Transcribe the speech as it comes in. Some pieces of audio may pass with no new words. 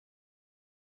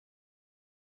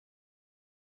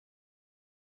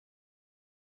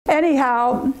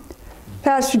Anyhow,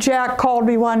 Pastor Jack called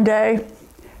me one day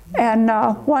and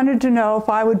wanted to know if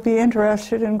I would be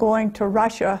interested in going to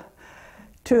Russia,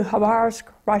 to Khabarovsk,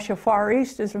 Russia, Far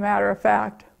East, as a matter of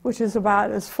fact, which is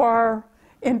about as far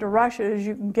into Russia as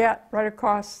you can get, right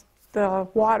across the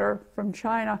water from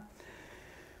China.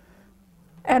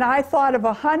 And I thought of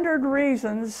 100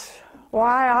 reasons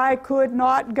why I could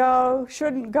not go,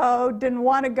 shouldn't go, didn't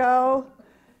want to go,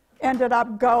 ended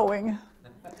up going.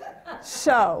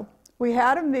 So we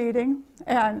had a meeting,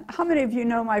 and how many of you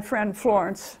know my friend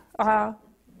Florence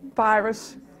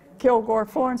Kilgore,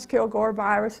 Florence Kilgore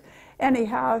Virus?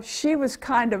 Anyhow, she was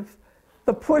kind of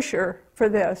the pusher for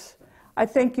this. I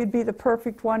think you'd be the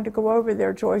perfect one to go over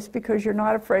there, Joyce, because you're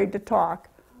not afraid to talk.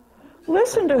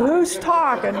 Listen to who's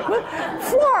talking.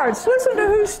 Florence, listen to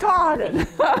who's talking.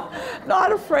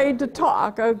 Not afraid to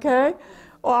talk, okay?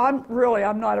 Well,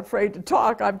 I'm not afraid to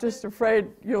talk. I'm just afraid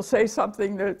you'll say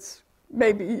something that's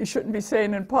maybe you shouldn't be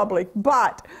saying in public.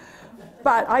 But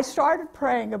I started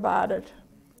praying about it.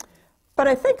 But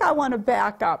I think I want to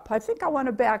back up. I think I want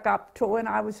to back up to when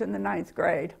I was in the 9th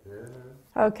grade.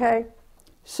 Okay?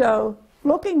 So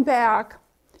looking back,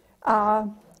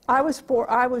 I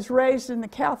was raised in the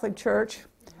Catholic Church,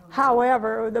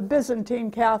 however, the Byzantine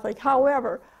Catholic.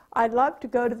 However, I loved to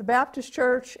go to the Baptist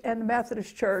Church and the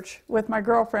Methodist Church with my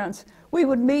girlfriends. We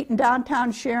would meet in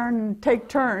downtown Sharon and take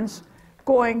turns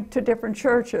going to different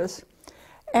churches.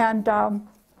 And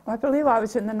I believe I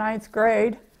was in the 9th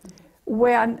grade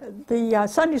when the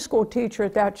Sunday school teacher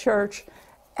at that church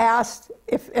asked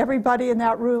if everybody in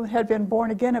that room had been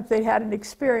born again, if they had an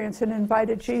experience and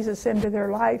invited Jesus into their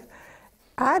life.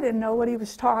 I didn't know what he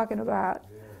was talking about.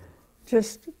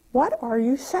 Just, what are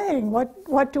you saying?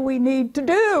 What do we need to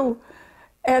do?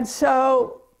 And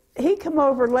so he came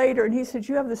over later and he said,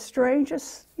 you have the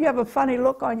strangest, you have a funny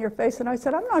look on your face. And I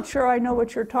said, I'm not sure I know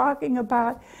what you're talking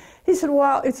about. He said,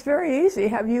 well, it's very easy.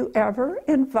 Have you ever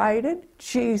invited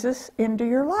Jesus into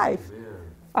your life?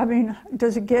 I mean,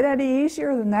 does it get any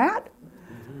easier than that?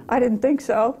 I didn't think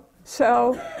so.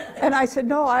 And I said,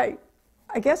 no, I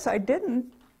guess I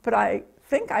didn't, but I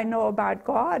think I know about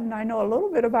God and I know a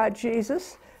little bit about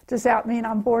Jesus. Does that mean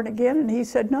I'm born again? And he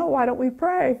said, no, why don't we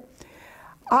pray?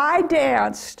 I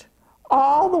danced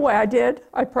all the way.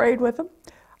 I prayed with him.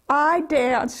 I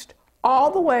danced all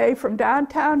the way from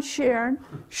downtown Sharon,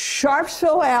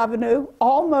 Sharpsville Avenue,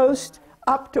 almost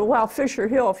up to, well, Fisher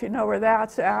Hill, if you know where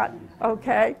that's at,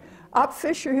 okay? Up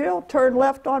Fisher Hill, turned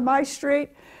left on my street,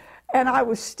 and I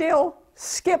was still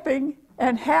skipping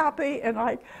and happy and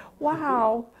like,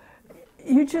 wow.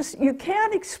 You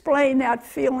can't explain that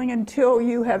feeling until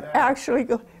you have actually,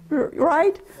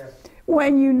 right?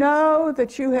 When you know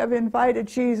that you have invited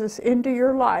Jesus into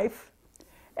your life,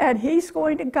 and he's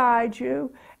going to guide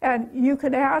you, and you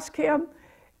can ask him.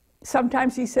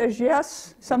 Sometimes he says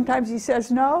yes, sometimes he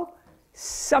says no,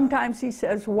 sometimes he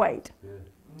says wait.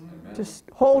 Just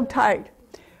hold tight.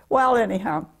 Well,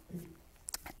 anyhow,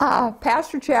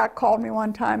 Pastor Jack called me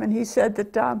one time and he said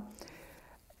that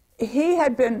he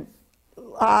had been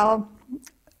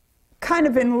kind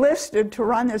of enlisted to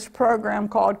run this program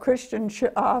called Christian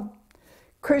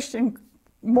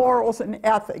Morals and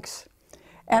Ethics.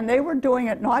 And they were doing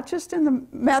it not just in the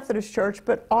Methodist Church,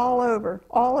 but all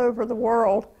over the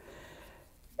world.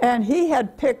 And he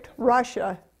had picked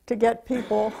Russia to get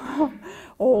people,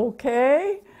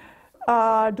 okay,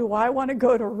 do I want to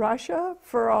go to Russia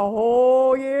for a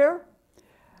whole year?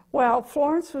 Well,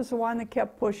 Florence was the one that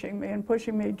kept pushing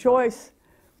me, Joyce,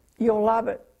 you'll love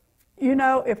it. You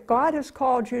know, if God has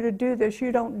called you to do this,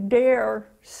 you don't dare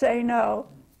say no.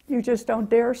 You just don't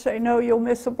dare say no, you'll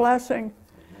miss a blessing.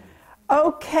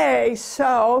 Okay,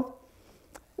 so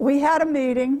we had a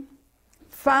meeting,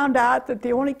 found out that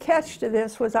the only catch to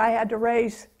this was I had to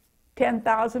raise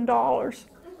 $10,000.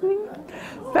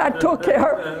 That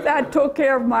took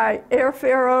care of my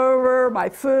airfare over, my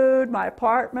food, my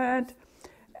apartment.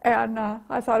 And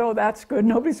I thought, oh, that's good.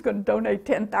 Nobody's going to donate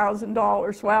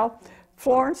 $10,000. Well,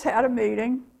 Florence had a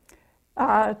meeting,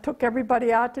 took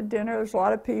everybody out to dinner. There's a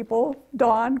lot of people.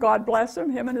 Don, God bless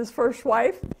him and his first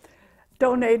wife,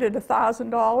 donated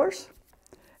 $1,000.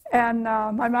 And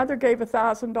my mother gave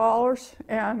 $1,000.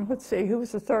 And let's see, who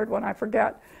was the third one? I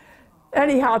forget.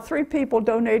 Anyhow, 3 people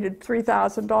donated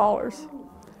 $3,000.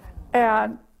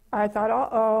 And I thought,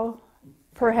 uh-oh,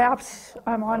 perhaps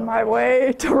I'm on my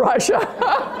way to Russia.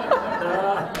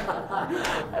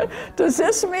 Does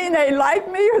this mean they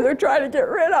like me or they're trying to get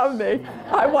rid of me?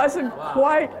 I wasn't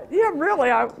quite, yeah, really,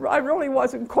 I really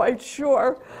wasn't quite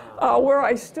sure where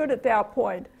I stood at that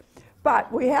point.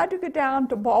 But we had to go down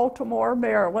to Baltimore,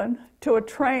 Maryland, to a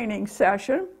training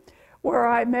session where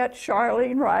I met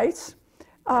Charlene Rice.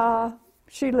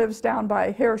 She lives down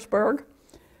by Harrisburg.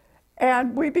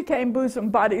 And we became bosom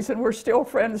buddies, and we're still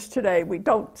friends today. We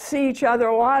don't see each other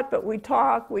a lot, but we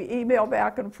talk, we email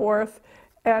back and forth,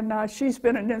 and she's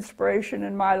been an inspiration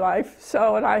in my life,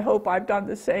 and I hope I've done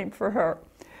the same for her.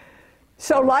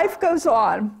 So life goes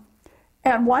on,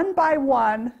 and one by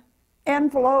one,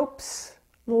 envelopes,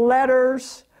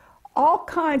 letters, all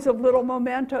kinds of little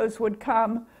mementos would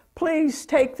come. Please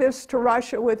take this to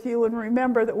Russia with you and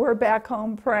remember that we're back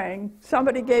home praying.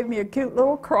 Somebody gave me a cute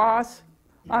little cross.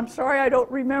 I'm sorry I don't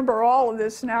remember all of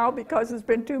this now because it's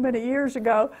been too many years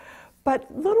ago, but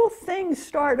little things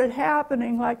started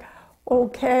happening like,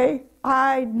 okay,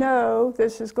 I know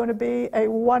this is going to be a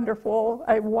wonderful,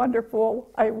 a wonderful,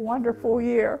 a wonderful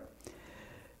year.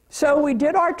 So we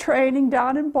did our training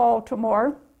down in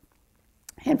Baltimore,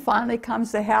 and finally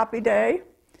comes the happy day.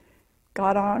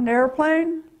 Got on an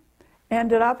airplane,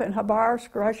 ended up in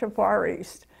Khabarovsk, Russia, Far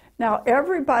East. Now,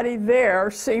 everybody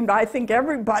there seemed, I think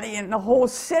everybody in the whole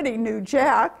city knew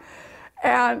Jack,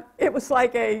 and it was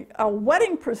like a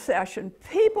wedding procession.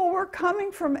 People were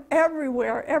coming from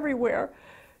everywhere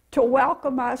to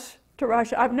welcome us to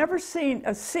Russia. I've never seen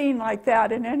a scene like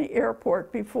that in any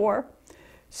airport before.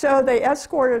 So they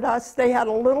escorted us. They had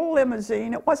a little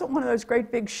limousine. It wasn't one of those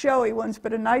great big showy ones,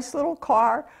 but a nice little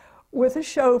car with a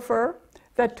chauffeur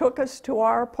that took us to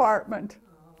our apartment,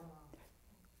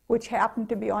 which happened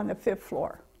to be on the 5th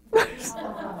floor.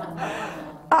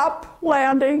 Up,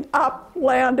 landing, up,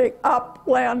 landing, up,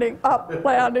 landing, up,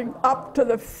 landing, up to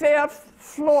the 5th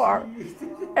floor.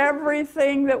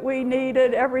 Everything that we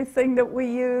needed, everything that we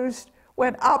used,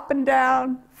 went up and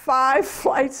down 5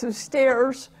 flights of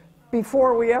stairs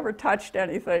before we ever touched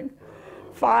anything.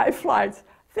 5 flights.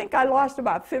 I think I lost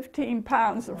about 15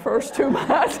 pounds the first 2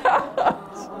 months,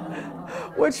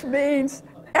 which means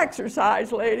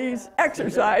exercise, ladies,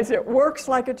 exercise. It works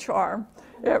like a charm.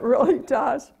 It really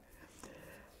does.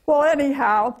 Well,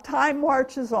 anyhow, time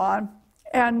marches on,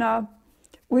 and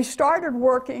we started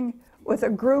working with a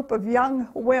group of young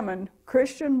women,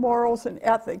 Christian morals and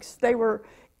ethics. They were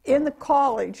in the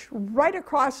college right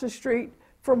across the street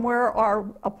from where our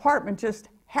apartment just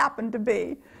happened to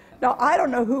be. Now, I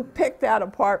don't know who picked that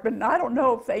apartment, and I don't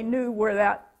know if they knew where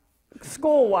that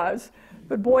school was,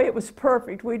 but boy, it was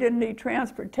perfect. We didn't need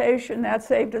transportation. That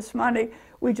saved us money.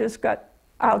 We just got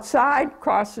outside,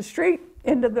 crossed the street,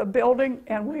 into the building,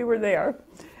 and we were there.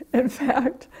 In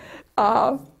fact,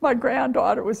 my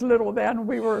granddaughter was little then.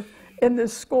 We were in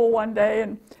this school one day,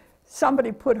 and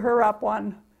somebody put her up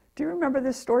on, do you remember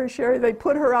this story, Sherry? They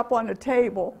put her up on a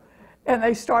table, and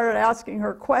they started asking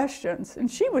her questions. And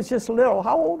she was just little.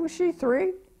 How old was she,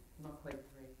 3? Not quite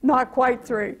 3. Not quite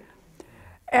 3.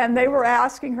 And they were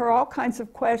asking her all kinds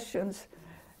of questions.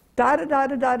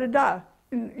 Da-da-da-da-da-da-da.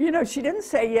 And, you know, she didn't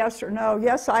say yes or no.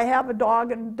 Yes, I have a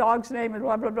dog, and the dog's name is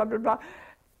blah, blah, blah, blah, blah.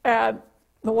 And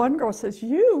the one girl says,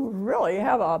 you really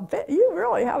have a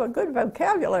good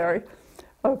vocabulary.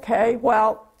 Okay,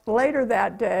 well, later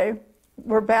that day,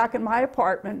 we're back in my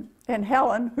apartment, and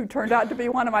Helen, who turned out to be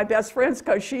one of my best friends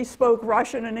because she spoke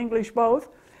Russian and English both,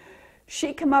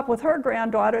 she came up with her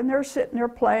granddaughter, and they're sitting there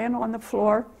playing on the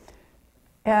floor.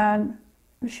 And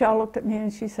Michelle looked at me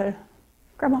and she said,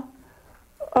 Grandma,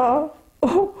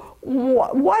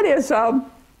 what is,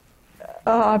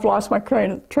 I've lost my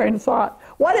train of thought.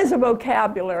 What is a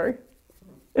vocabulary?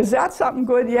 Is that something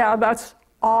good? Yeah, that's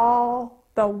all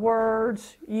the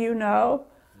words you know.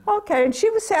 Okay, and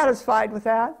she was satisfied with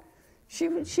that. She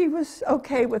was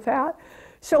okay with that.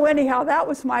 So anyhow, that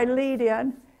was my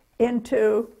lead-in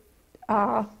into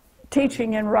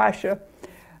teaching in Russia.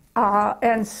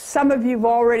 And some of you have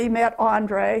already met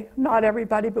Andre, not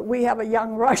everybody, but we have a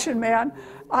young Russian man.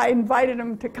 I invited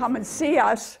him to come and see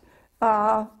us,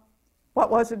 what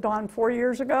was it, Dawn, 4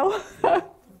 years ago?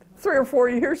 3 or 4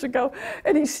 years ago,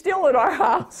 and he's still at our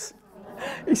house.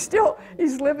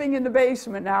 He's living in the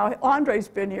basement now. Andre's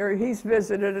been here. He's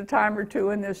visited a time or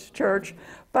two in this church,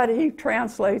 but he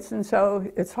translates, and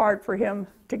so it's hard for him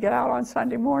to get out on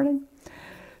Sunday morning.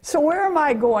 So where am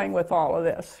I going with all of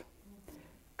this?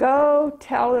 Go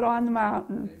tell it on the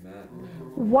mountain. Amen.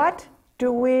 What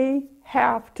do we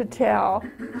have to tell?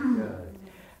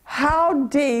 How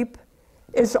deep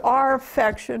is our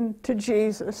affection to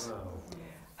Jesus?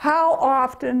 How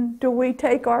often do we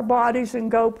take our bodies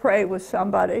and go pray with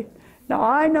somebody? Now,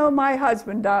 I know my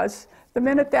husband does. The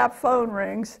minute that phone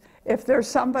rings, if there's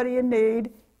somebody in need,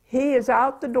 he is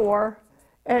out the door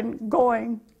and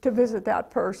going to visit that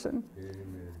person.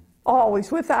 Amen.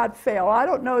 Always, without fail. I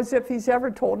don't know as if he's ever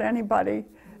told anybody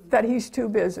that he's too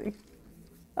busy.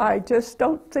 I just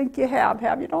don't think you have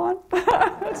you, Dawn?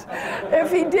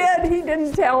 If he did, he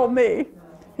didn't tell me.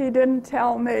 He didn't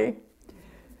tell me.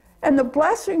 And the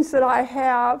blessings that I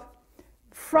have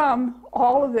from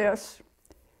all of this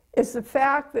is the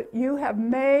fact that you have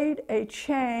made a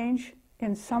change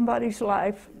in somebody's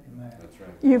life. That's right.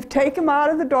 You've taken him out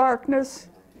of the darkness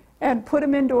and put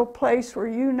him into a place where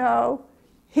you know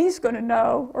he's going to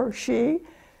know, or she,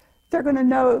 they're going to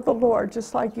know the Lord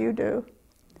just like you do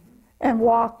and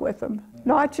walk with him.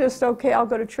 Not just, okay, I'll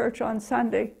go to church on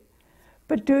Sunday,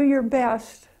 but do your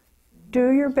best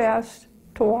to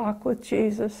walk with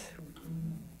Jesus.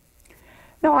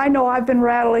 Now, I know I've been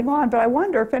rattling on, but I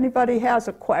wonder if anybody has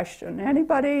a question.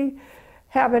 Anybody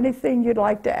have anything you'd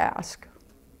like to ask?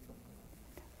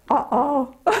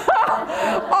 Uh-oh.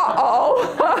 Uh-oh.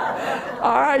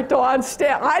 All right, Dawn,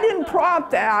 stand. I didn't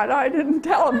prompt that. I didn't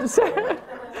tell him to say,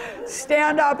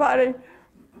 stand up, honey.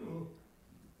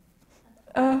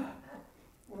 Tell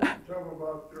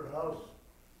about your house.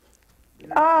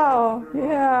 Oh,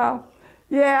 yeah.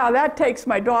 Yeah, that takes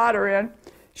my daughter in.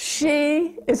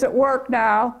 She is at work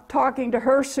now talking to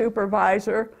her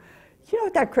supervisor. You know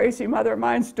what that crazy mother of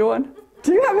mine's doing?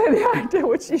 Do you have any idea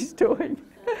what she's doing?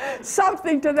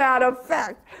 Something to that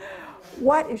effect.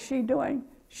 What is she doing?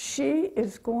 She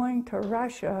is going to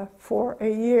Russia for a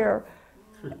year.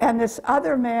 And this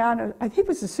other man, he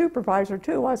was a supervisor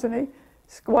too, wasn't he?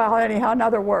 Well, anyhow,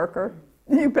 another worker.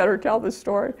 You better tell the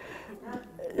story.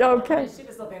 Okay. She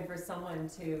was looking for someone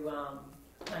to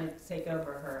kind of take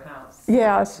over her house.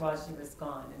 Yes. While she was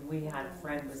gone. And we had a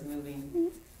friend was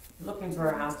moving, looking for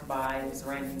a house to buy. It was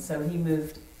raining, so he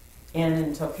moved in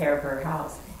and took care of her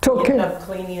house. Ended up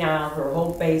cleaning out her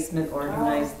whole basement,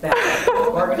 organized that,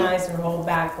 organized her whole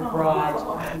back garage,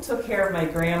 and took care of my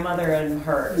grandmother and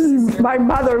her sister. My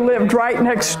mother lived right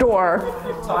next door.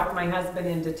 Talked my husband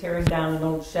into tearing down an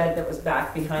old shed that was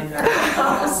back behind their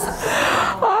house.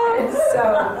 And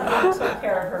so he took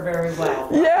care of her very well.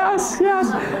 Yes,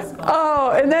 yes.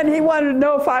 Oh, and then he wanted to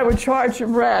know if I would charge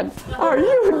him rent. Oh,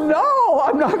 you know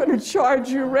I'm not going to charge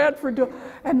you rent for doing.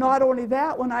 And not only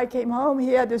that, when I came home, he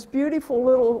had this beautiful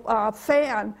little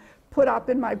fan put up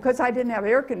in my, because I didn't have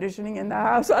air conditioning in the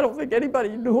house. I don't think anybody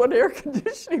knew what air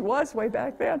conditioning was way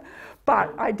back then.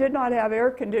 But I did not have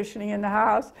air conditioning in the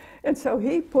house. And so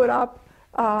he put up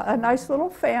a nice little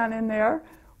fan in there,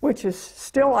 which is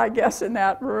still, I guess, in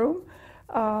that room.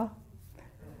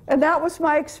 And that was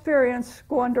my experience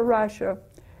going to Russia.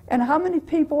 And how many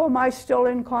people am I still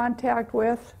in contact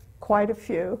with? Quite a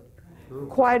few.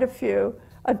 Quite a few.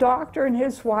 A doctor and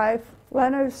his wife,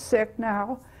 Lena's sick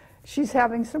now. She's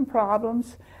having some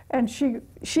problems. And she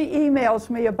emails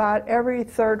me about every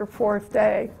third or fourth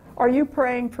day. Are you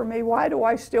praying for me? Why do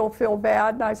I still feel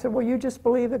bad? And I said, well, you just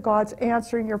believe that God's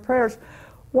answering your prayers.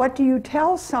 What do you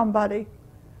tell somebody?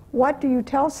 What do you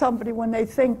tell somebody when they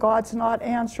think God's not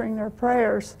answering their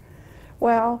prayers?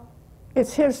 Well,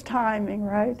 it's His timing,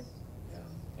 right?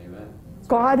 Yeah. Amen.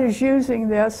 God is using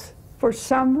this for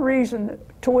some reason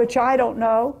to which I don't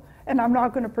know, and I'm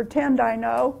not going to pretend I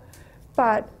know,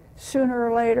 but sooner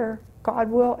or later, God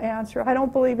will answer. I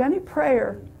don't believe any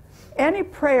prayer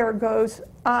goes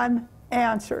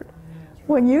unanswered.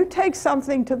 When you take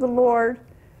something to the Lord,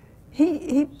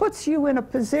 He puts you in a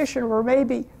position where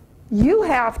maybe you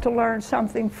have to learn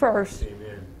something first.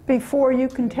 Amen. Before you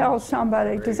can tell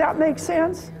somebody. Does that make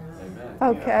sense?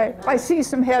 Amen. Okay. I see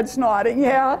some heads nodding,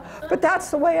 yeah. But that's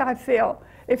the way I feel.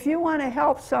 If you want to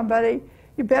help somebody,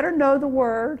 you better know the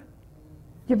Word.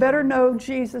 You better know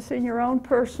Jesus in your own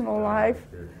personal life.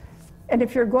 And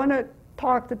if you're going to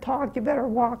talk the talk, you better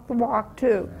walk the walk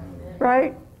too.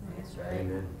 Right? That's right.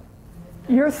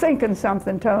 You're thinking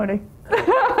something, Tony.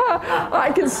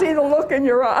 I can see the look in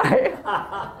your eye.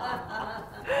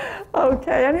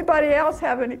 Okay, anybody else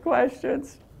have any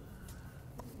questions?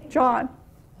 John?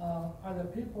 Are the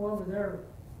people over there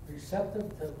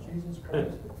receptive to Jesus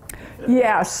Christ?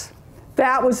 Yes,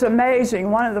 that was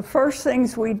amazing. One of the first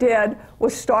things we did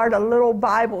was start a little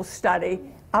Bible study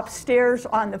upstairs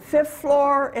on the 5th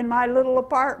floor in my little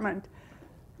apartment.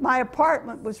 My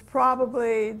apartment was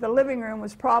probably, the living room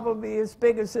was probably as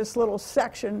big as this little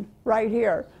section right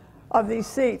here of these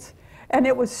seats. And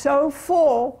it was so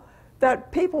full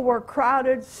that people were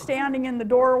crowded, standing in the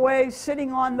doorway,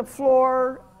 sitting on the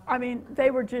floor. I mean,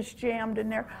 they were just jammed in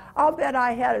there. I'll bet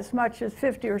I had as much as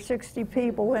 50 or 60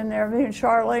 people in there, me and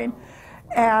Charlene.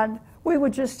 And we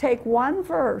would just take one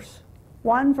verse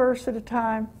at a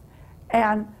time,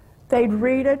 and they'd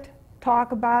read it,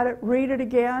 talk about it, read it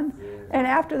again. And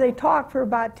after they talked for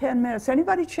about 10 minutes,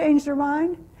 anybody change their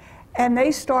mind? And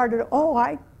they started, oh,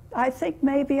 I think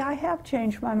maybe I have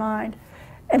changed my mind.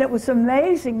 And it was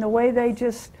amazing the way they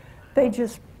just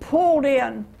pulled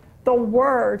in the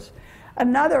words.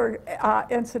 Another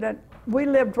incident, we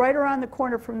lived right around the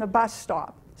corner from the bus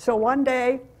stop. So one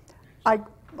day, I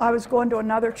was going to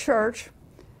another church,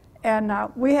 and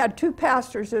we had two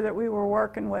pastors there that we were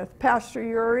working with, Pastor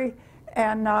Yuri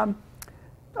and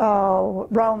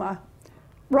Roma.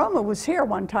 Roma was here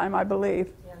one time, I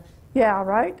believe. Yeah. Yeah,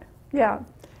 right? Yeah.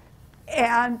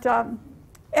 And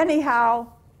anyhow,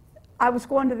 I was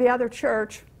going to the other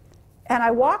church, and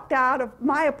I walked out of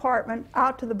my apartment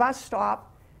out to the bus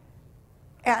stop,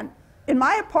 and in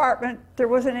my apartment, there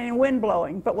wasn't any wind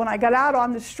blowing, but when I got out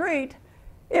on the street,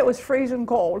 it was freezing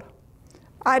cold.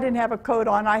 I didn't have a coat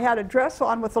on. I had a dress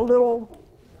on with a little,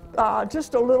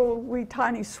 just a little wee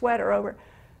tiny sweater over.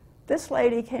 This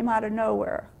lady came out of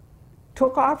nowhere,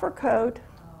 took off her coat,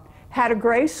 had a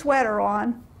gray sweater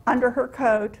on under her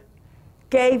coat,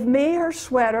 gave me her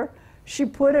sweater. She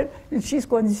put it, and she's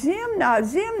going, Zimna,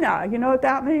 Zimna. You know what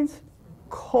that means?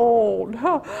 Cold.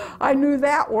 I knew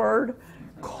that word.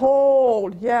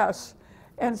 Cold, yes.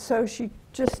 And so she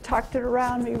just tucked it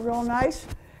around me real nice.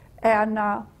 And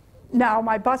now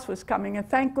my bus was coming, and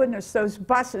thank goodness those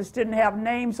buses didn't have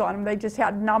names on them. They just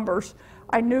had numbers.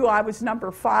 I knew I was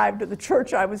number 5 to the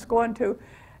church I was going to.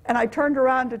 And I turned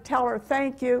around to tell her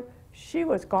thank you. She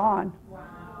was gone.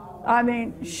 Wow. I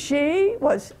mean, she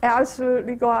was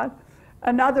absolutely gone.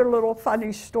 Another little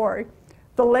funny story.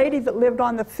 The lady that lived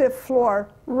on the 5th floor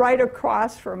right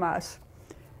across from us,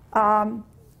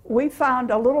 we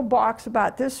found a little box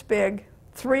about this big,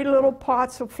 3 little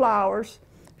pots of flowers.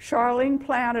 Charlene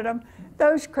planted them.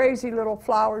 Those crazy little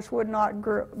flowers would not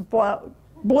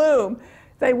bloom.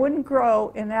 They wouldn't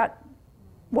grow in that,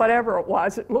 whatever it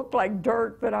was. It looked like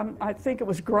dirt, but I think it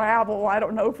was gravel. I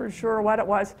don't know for sure what it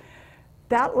was.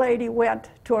 That lady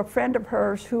went to a friend of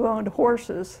hers who owned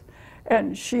horses,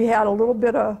 and she had a little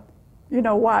bit of, you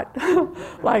know what,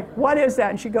 like, what is that?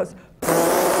 And she goes,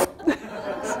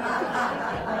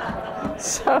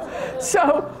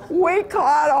 So we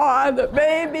caught on that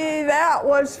maybe that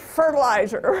was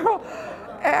fertilizer.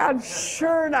 And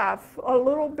sure enough, a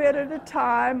little bit at a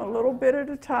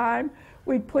time,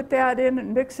 we'd put that in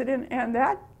and mix it in, and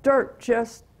that dirt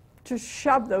just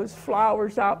shoved those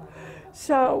flowers out.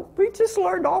 So we just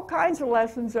learned all kinds of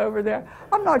lessons over there.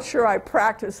 I'm not sure I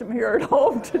practice them here at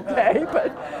home today,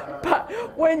 but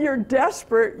when you're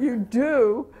desperate, you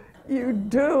do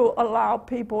allow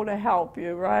people to help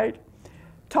you, right?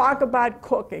 Talk about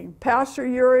cooking. Pastor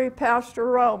Yuri, Pastor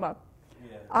Roma.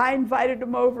 Yeah. I invited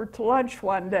them over to lunch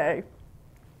one day,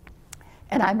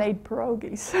 and I made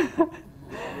pierogies.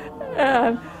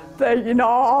 And they, you know,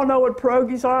 all know what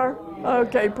pierogies are?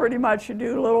 Okay, pretty much you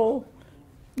do a little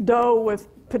dough with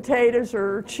potatoes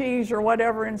or cheese or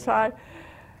whatever inside.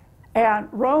 And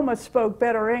Roma spoke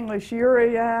better English.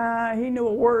 Yuri, he knew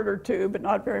a word or two, but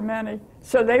not very many.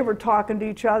 So they were talking to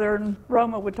each other, and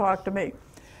Roma would talk to me.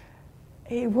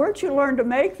 Hey, where'd you learn to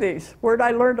make these? Where'd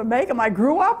I learn to make them? I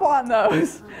grew up on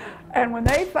those. And when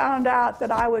they found out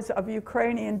that I was of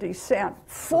Ukrainian descent,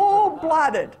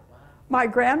 full-blooded, my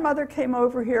grandmother came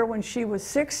over here when she was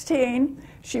 16.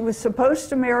 She was supposed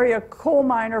to marry a coal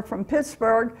miner from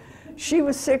Pittsburgh. She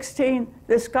was 16.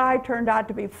 This guy turned out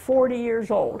to be 40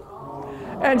 years old.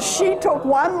 And she took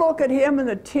one look at him, and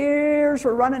the tears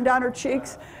were running down her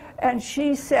cheeks. And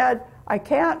she said, I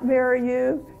can't marry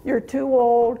you. You're too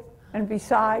old. And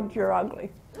besides, you're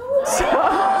ugly. So,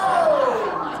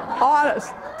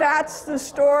 honest, that's the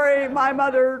story my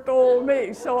mother told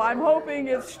me. So I'm hoping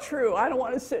it's true. I don't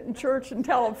want to sit in church and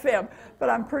tell a fib, but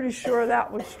I'm pretty sure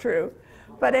that was true.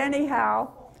 But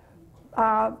anyhow,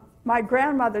 my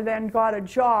grandmother then got a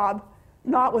job,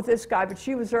 not with this guy, but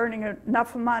she was earning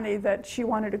enough money that she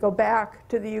wanted to go back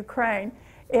to the Ukraine.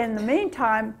 In the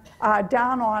meantime,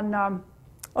 down on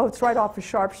it's right off of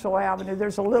Sharpsville Avenue.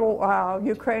 There's a little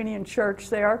Ukrainian church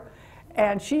there,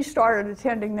 and she started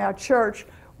attending that church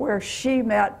where she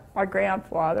met my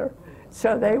grandfather.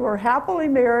 So they were happily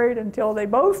married until they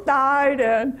both died,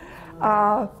 and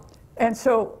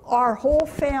so our whole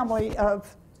family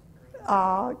of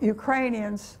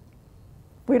Ukrainians,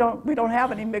 we don't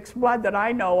have any mixed blood that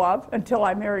I know of until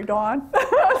I married on.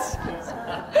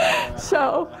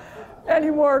 So.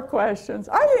 Any more questions?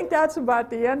 I think that's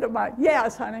about the end of my...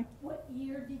 Yes, honey? What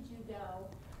year did you go?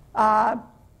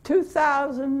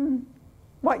 2000...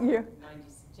 What year?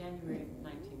 January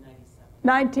 1997.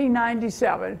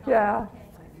 1997, yeah.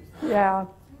 Yeah,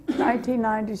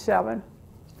 1997.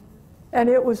 And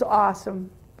it was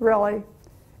awesome, really.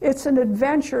 It's an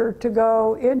adventure to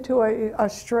go into a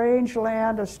strange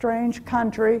land, a strange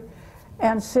country,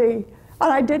 and see...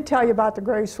 And I did tell you about the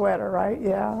gray sweater, right?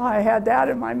 Yeah, I had that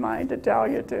in my mind to tell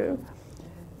you too.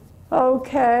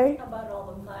 Okay. How about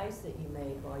all the mice that you made?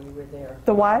 made while you were there?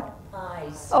 The what?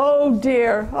 Eyes. Oh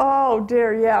dear,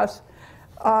 yes.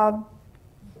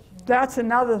 That's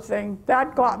another thing.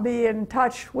 That got me in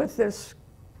touch with this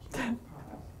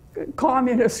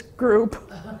communist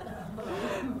group.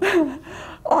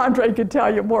 Andre could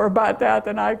tell you more about that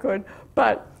than I could.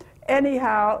 But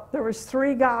anyhow, there was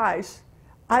 3 guys.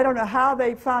 I don't know how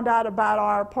they found out about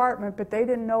our apartment, but they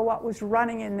didn't know what was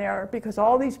running in there because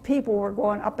all these people were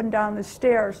going up and down the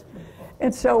stairs.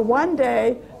 And so one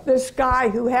day, this guy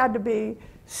who had to be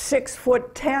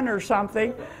 6'10" or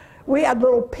something, we had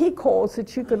little peek holes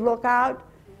that you could look out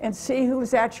and see who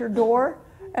was at your door.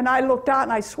 And I looked out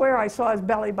and I swear I saw his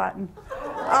belly button.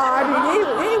 I mean,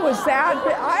 he was that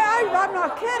big. I'm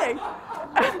not kidding.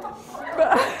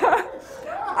 But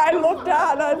I looked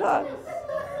out and I thought,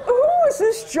 who is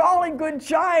this jolly good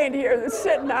giant here that's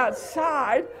sitting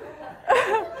outside?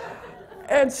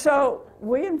 And so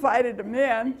we invited him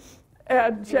in,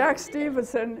 and Jack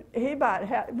Stevenson, he about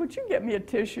had, would you get me a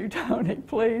tissue, Tony,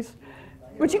 please?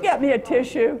 Would you get me a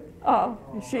tissue? Oh,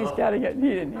 she's getting it, he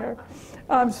didn't hear.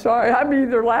 I'm sorry, I'm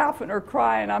either laughing or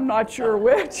crying, I'm not sure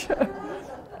which.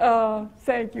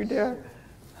 Thank you, dear.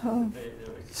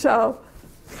 So,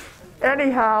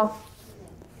 anyhow,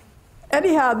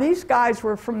 these guys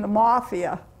were from the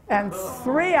mafia, and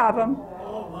 3 of them,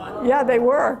 yeah, they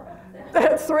were.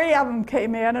 3 of them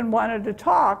came in and wanted to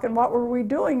talk, and what were we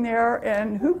doing there,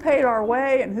 and who paid our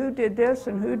way, and who did this,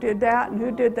 and who did that, and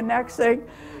who did the next thing,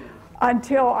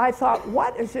 until I thought,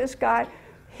 what is this guy?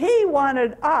 He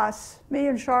wanted us, me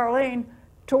and Charlene,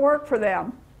 to work for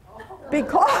them.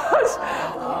 Because,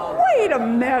 wait a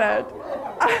minute,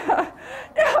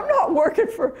 I'm not working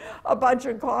for a bunch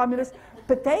of communists.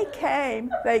 But they came,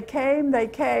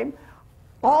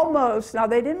 almost, now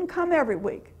they didn't come every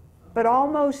week, but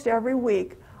almost every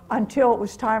week until it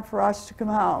was time for us to come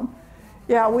home.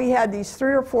 Yeah, we had these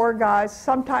 3 or 4 guys,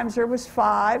 sometimes there was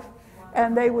 5,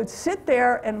 and they would sit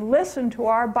there and listen to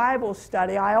our Bible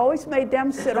study. I always made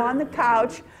them sit on the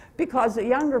couch because the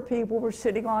younger people were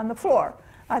sitting on the floor.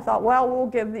 I thought, well, we'll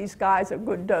give these guys a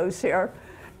good dose here.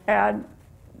 And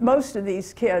most of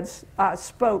these kids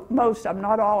spoke, most of them,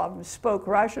 not all of them, spoke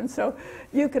Russian. So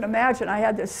you can imagine I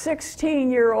had this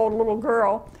 16-year-old little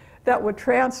girl that would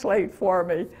translate for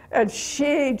me. And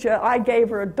I gave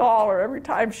her $1 every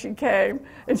time she came.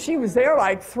 And she was there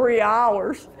like 3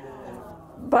 hours.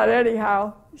 But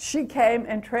anyhow, she came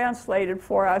and translated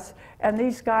for us. And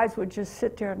these guys would just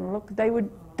sit there and look.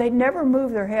 They'd never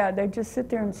move their head. They'd just sit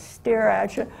there and stare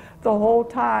at you the whole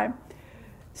time.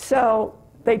 So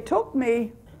they took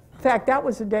me. In fact, that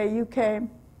was the day you came.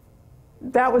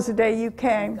 That was the day you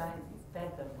came. You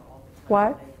fed them all the time.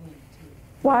 What? They came too.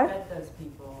 What? You fed those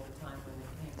people all the time when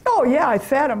they came. Oh yeah, I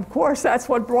fed them. Of course, that's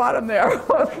what brought them there.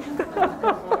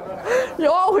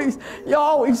 you always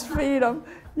feed them.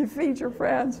 You feed your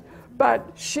friends.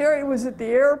 But Sherry was at the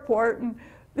airport, and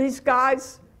these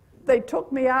guys, they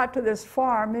took me out to this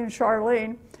farm, me and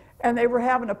Charlene, and they were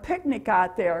having a picnic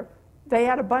out there. They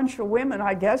had a bunch of women,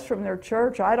 I guess, from their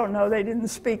church. I don't know, they didn't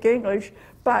speak English,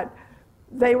 but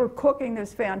they were cooking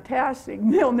this fantastic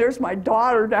meal, and there's my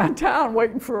daughter downtown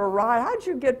waiting for a ride. How'd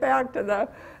you get back to the...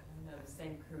 No, the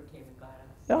same crew came and got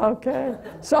us. Okay,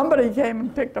 somebody came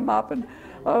and picked them up, and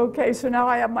okay, so now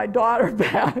I have my daughter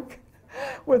back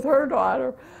with her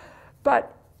daughter.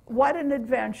 But what an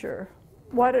adventure.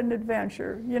 What an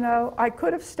adventure. You know, I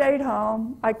could have stayed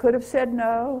home. I could have said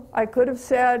no. I could have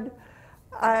said,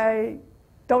 I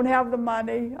don't have the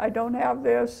money, I don't have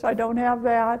this, I don't have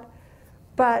that.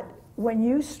 But when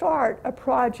you start a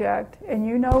project and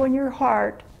you know in your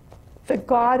heart that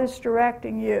God is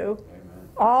directing you, Amen.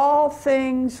 all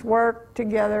things work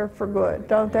together for good,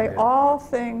 don't they? All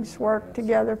things work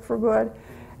together for good.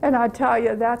 And I tell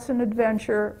you, that's an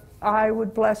adventure I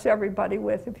would bless everybody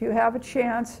with. If you have a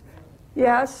chance,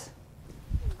 yes?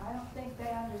 I don't think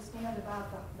they understand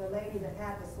about the lady that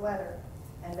had the sweater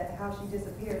and how she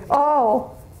disappeared.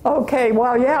 Oh, okay.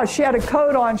 Well, yeah, she had a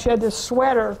coat on. She had this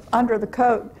sweater under the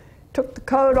coat. Took the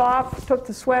coat off, took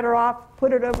the sweater off,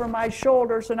 put it over my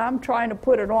shoulders, and I'm trying to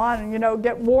put it on and, you know,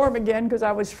 get warm again because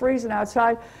I was freezing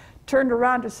outside. Turned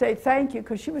around to say thank you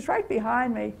because she was right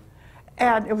behind me.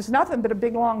 And it was nothing but a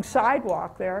big, long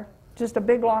sidewalk there. Just a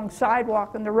big, long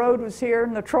sidewalk, and the road was here,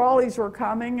 and the trolleys were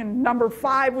coming, and number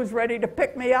 5 was ready to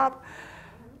pick me up.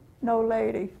 No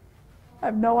lady. I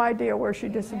have no idea where she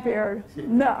disappeared.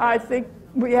 No, I think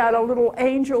we had a little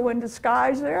angel in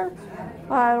disguise there.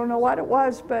 I don't know what it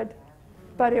was, but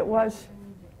it was,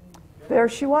 there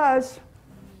she was,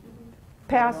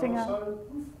 passing out.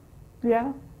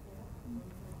 Yeah?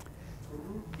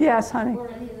 Yes, honey. Were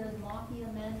any of the mafia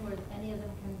men, were any of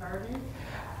them converted?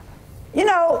 You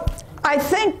know, I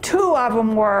think 2 of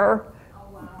them were. Oh,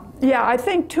 wow. Yeah, I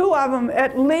think 2 of them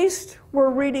at least were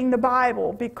reading the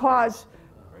Bible, because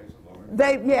Praise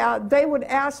the Lord. they would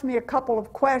ask me a couple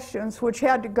of questions, which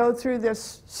had to go through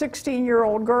this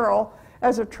 16-year-old girl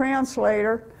as a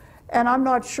translator, and I'm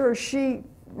not sure she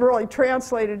really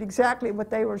translated exactly what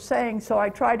they were saying, so I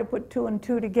tried to put 2 and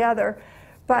 2 together.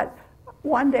 But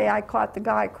one day I caught the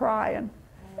guy crying,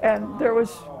 and there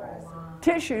was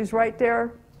tissues right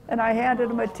there, and I handed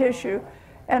him a tissue,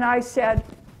 and I said,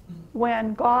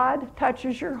 when God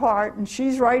touches your heart, and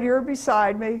she's right here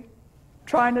beside me,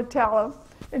 trying to tell him,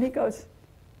 and he goes,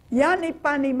 Yani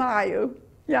pani mayu,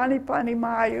 Yani pani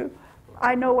mayu.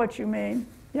 I know what you mean,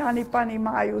 Yani pani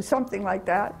mayu, something like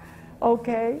that.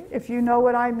 Okay, if you know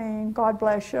what I mean, God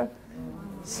bless you.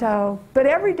 So, but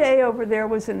every day over there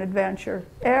was an adventure.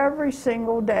 Every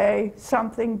single day,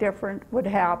 something different would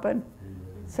happen.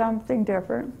 Something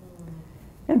different.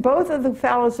 And both of the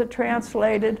fellows that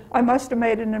translated, I must have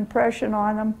made an impression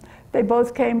on them. They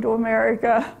both came to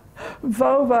America.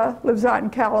 Vova lives out in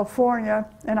California,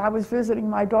 and I was visiting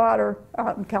my daughter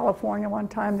out in California one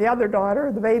time, the other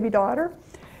daughter, the baby daughter,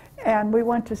 and we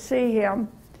went to see him,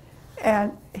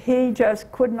 and he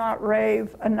just could not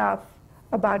rave enough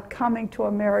about coming to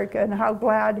America and how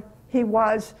glad he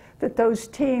was that those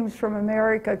teams from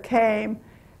America came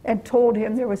and told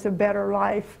him there was a better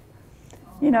life.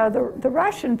 You know, the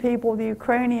Russian people, the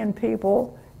Ukrainian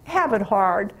people have it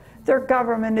hard. Their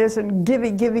government isn't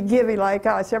givey, givey, givey like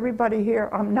us. Everybody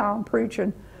here, I'm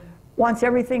preaching, wants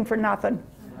everything for nothing.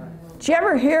 Did you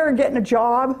ever hear of getting a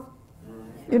job?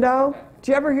 You know?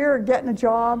 Did you ever hear of getting a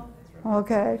job?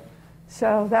 Okay.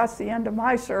 So that's the end of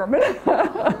my sermon.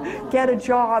 Get a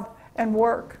job and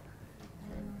work.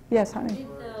 Yes, honey? Did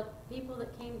the people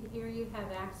that came to hear you have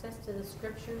access to the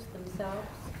scriptures themselves?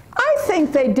 I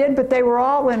think they did, but they were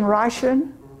all in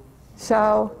Russian.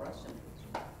 So,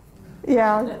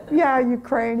 yeah,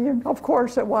 Ukrainian. Of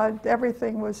course it was.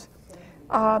 Everything was.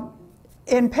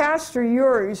 In Pastor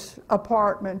Yuri's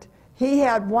apartment, he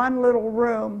had one little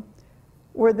room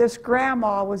where this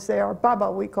grandma was there,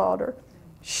 Bubba we called her.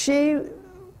 She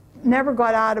never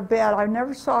got out of bed. I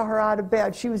never saw her out of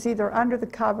bed. She was either under the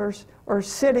covers or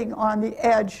sitting on the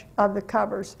edge of the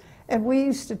covers. And we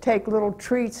used to take little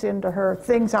treats into her,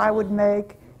 things I would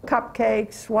make,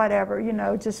 cupcakes, whatever, you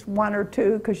know, just 1 or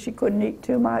 2 because she couldn't eat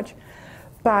too much.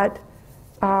 But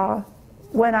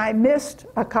when I missed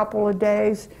a couple of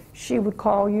days, she would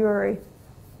call Yuri,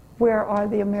 where are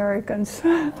the Americans?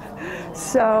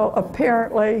 So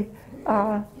apparently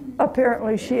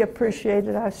she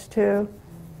appreciated us too.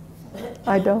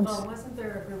 I don't. Oh, wasn't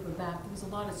there a group of Baptists? There was a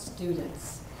lot of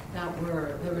students that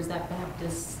were, there was that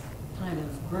Baptist kind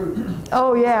of group.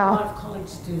 Oh, yeah. A lot of college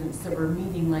students that were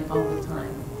meeting like all the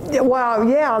time. Yeah, well,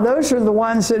 yeah, those are the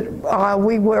ones that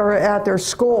we were at their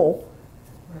school.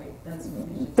 Right, that's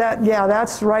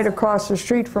That's right across the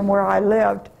street from where I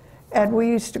lived. And we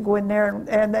used to go in there,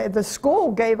 and the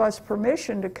school gave us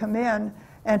permission to come in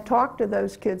and talk to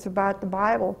those kids about the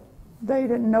Bible. They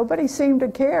didn't, nobody seemed to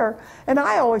care. And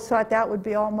I always thought that would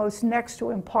be almost next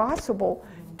to impossible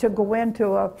to go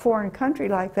into a foreign country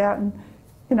like that and,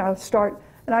 you know, start.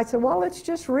 And I said, well, let's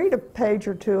just read a page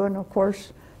or 2. And of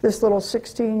course, this little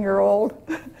 16-year-old,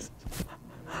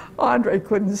 Andre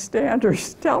couldn't stand her,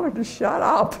 tell her to shut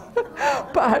up.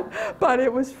 But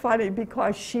it was funny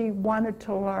because she wanted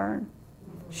to learn.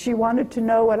 She wanted to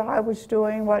know what I was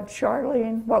doing, what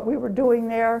Charlene, what we were doing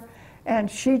there.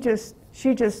 And she just,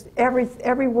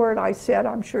 every word I said,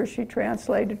 I'm sure she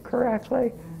translated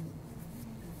correctly.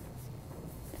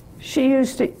 She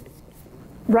used to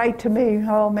write to me,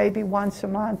 maybe once a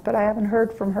month, but I haven't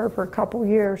heard from her for a couple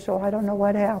years, so I don't know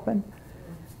what happened.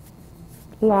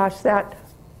 Lost that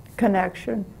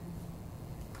connection.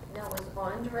 Now, was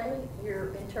Andre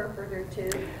your interpreter too?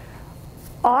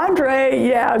 Andre,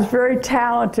 yeah, is very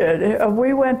talented.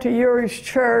 We went to Yuri's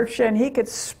church, and he could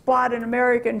spot an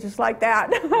American just like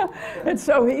that. And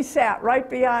so he sat right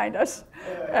behind us.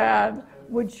 And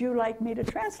would you like me to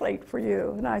translate for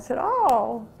you? And I said,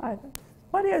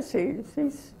 what is he?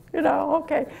 He's, you know,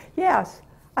 okay. Yes.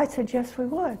 I said, yes, we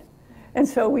would. And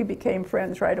so we became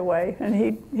friends right away. And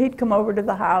he'd come over to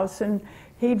the house, and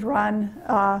he'd run,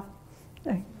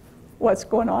 what's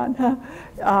going on?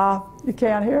 You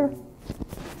can't hear?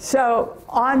 So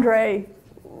Andre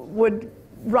would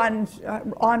run,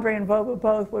 Andre and Vova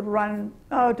both would run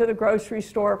to the grocery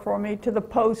store for me, to the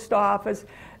post office.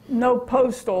 No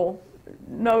postal,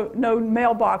 no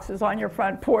mailboxes on your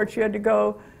front porch. You had to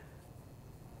go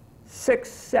 6,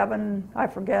 7, I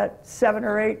forget, 7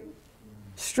 or 8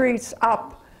 streets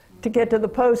up to get to the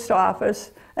post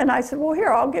office. And I said, well,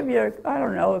 here, I'll give you, I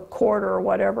don't know, a quarter or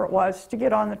whatever it was to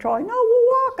get on the trolley. No, we'll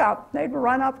walk up. They'd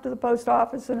run up to the post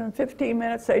office, and in 15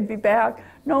 minutes they'd be back.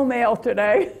 No mail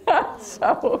today.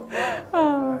 So,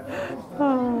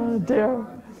 oh dear.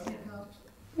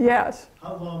 Yes.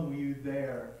 How long were you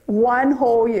there? 1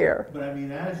 whole year. But I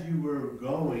mean, as you were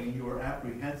going, you were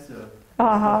apprehensive.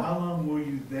 Uh-huh. How long were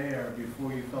you there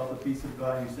before you felt the peace of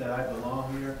God and you said, I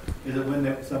belong here? Is it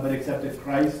when somebody accepted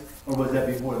Christ, or was that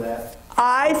before that?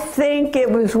 I think it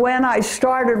was when I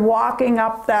started walking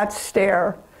up that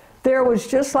stair. There was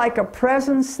just like a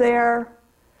presence there.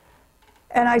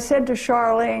 And I said to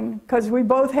Charlene, because we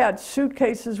both had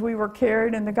suitcases we were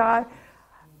carrying, and the guy,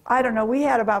 I don't know, we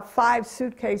had about 5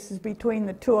 suitcases between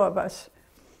the two of us.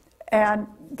 And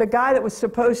the guy that was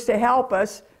supposed to help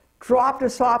us dropped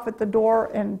us off at the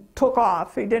door and took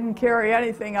off. He didn't carry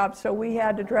anything up, so we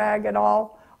had to drag it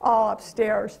all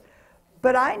upstairs.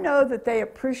 But I know that they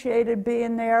appreciated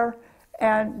being there,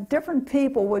 and different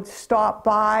people would stop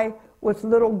by with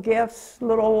little gifts,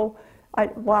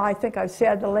 I think I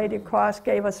said the Lady Cross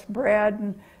gave us bread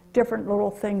and different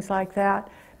little things like that.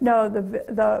 No,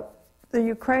 the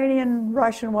Ukrainian,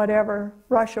 Russian, whatever,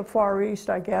 Russia Far East,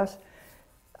 I guess,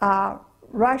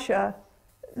 Russia,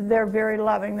 they're very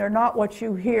loving. They're not what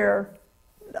you hear.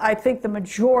 I think the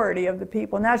majority of the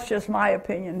people, and that's just my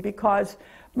opinion, because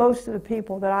most of the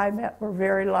people that I met were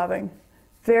very loving.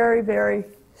 Very, very.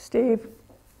 Steve?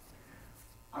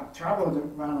 I've traveled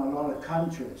around a lot of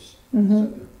countries. Mm-hmm.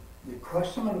 So the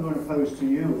question I'm going to pose to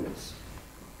you is,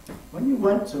 when you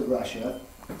went to Russia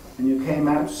and you came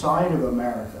outside of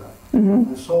America, Mm-hmm.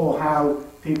 and saw how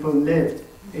people lived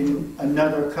in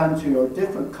another country or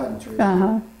different countries,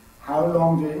 Uh-huh. how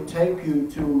long did it take you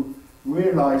to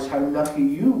realize how lucky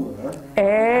you were?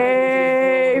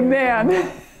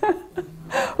 Amen.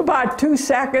 About 2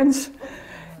 seconds.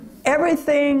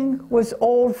 Everything was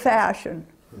old-fashioned.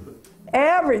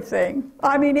 Everything.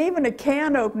 I mean, even a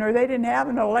can opener. They didn't have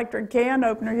an electric can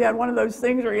opener. You had one of those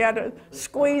things where you had to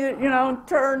squeeze it, and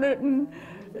turn it, and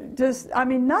just, I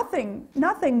mean, nothing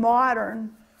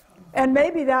modern. And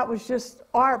maybe that was just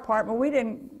our apartment. We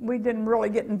didn't really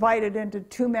get invited into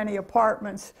too many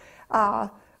apartments.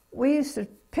 We used to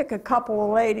pick a couple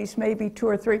of ladies, maybe 2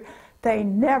 or 3.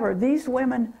 These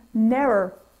women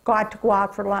never got to go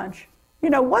out for lunch.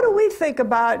 What do we think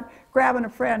about grabbing a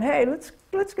friend? Hey,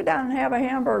 let's go down and have a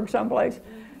hamburger someplace.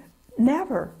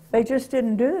 Never. They just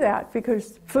didn't do that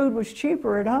because food was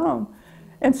cheaper at home.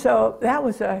 And so that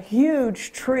was a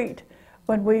huge treat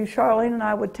when Charlene and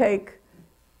I would take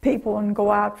people and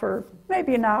go out for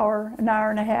maybe an hour and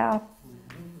a half.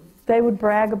 They would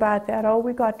brag about that. Oh,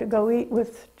 we got to go eat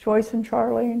with Joyce and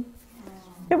Charlene.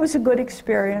 It was a good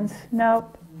experience.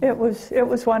 Nope, it was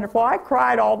wonderful. I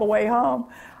cried all the way home.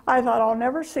 I thought, I'll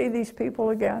never see these people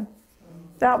again.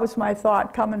 That was my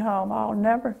thought coming home. I'll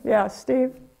never. Yeah,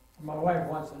 Steve? My wife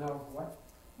wants to know what?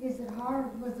 Was it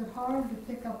hard to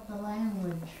pick up the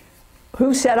language?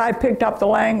 Who said I picked up the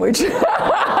language? Did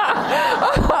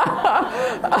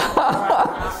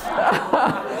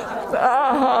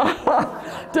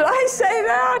I say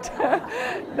that?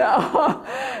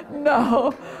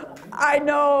 No.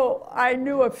 I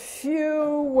knew a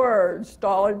few words,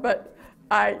 Dolly, but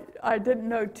I didn't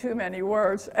know too many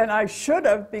words, and I should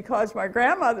have, because my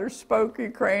grandmother spoke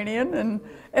Ukrainian,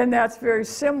 and that's very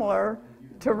similar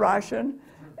to Russian.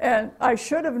 And I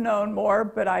should have known more,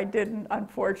 but I didn't,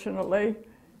 unfortunately.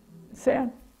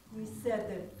 Sam? We said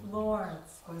that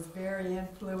Florence was very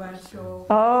influential.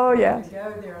 Oh, yes. To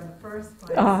go there in the first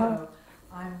place. Uh-huh. So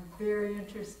I'm very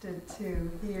interested to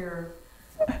hear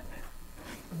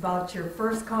about your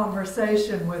first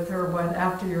conversation with her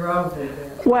after you're over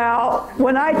there. Well,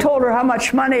 when I told her how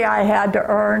much money I had to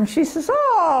earn, she says,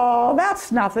 oh,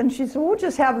 that's nothing. She said, we'll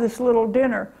just have this little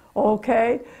dinner.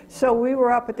 Okay, so we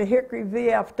were up at the Hickory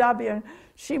VFW, and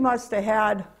she must have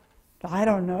had, I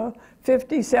don't know,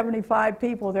 50, 75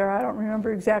 people there. I don't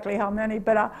remember exactly how many,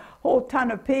 but a whole ton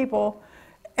of people.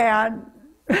 And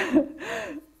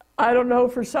I don't know,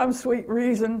 for some sweet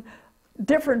reason,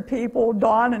 different people,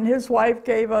 Don and his wife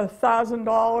gave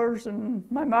 $1,000, and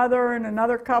my mother and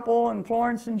another couple, and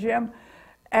Florence and Jim.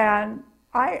 And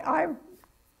I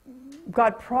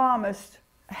got promised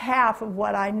half of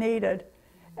what I needed.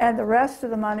 And the rest of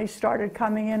the money started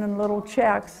coming in little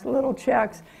checks.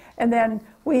 And then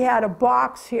we had a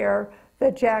box here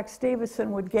that Jack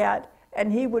Stevenson would get,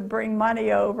 and he would bring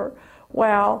money over.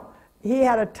 Well, he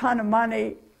had a ton of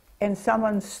money, and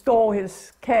someone stole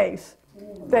his case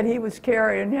that he was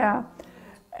carrying, yeah.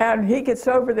 And he gets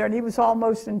over there, and he was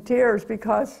almost in tears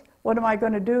because, what am I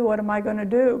going to do? What am I going to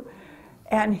do?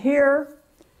 And here,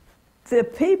 the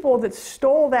people that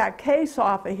stole that case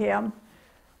off of him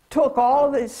took all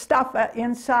of the stuff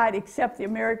inside except the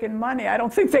American money. I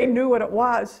don't think they knew what it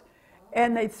was.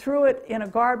 And they threw it in a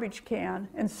garbage can,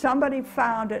 and somebody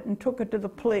found it and took it to the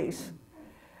police.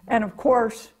 And of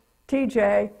course,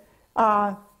 TJ,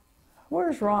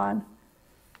 where's Ron?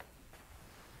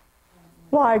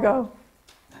 Ligo.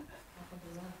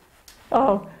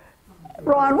 Oh,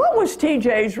 Ron, what was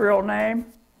TJ's real name?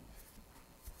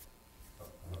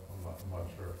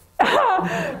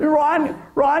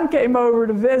 Ron came over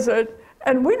to visit,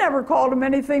 and we never called him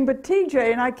anything but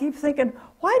TJ. And I keep thinking,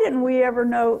 why didn't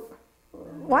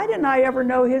I ever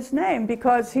know his name?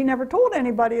 Because he never told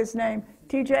anybody his name.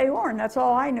 TJ Horn, that's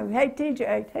all I knew. Hey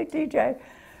TJ, hey TJ.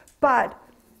 But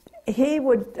he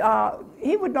would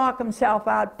knock himself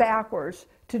out backwards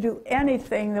to do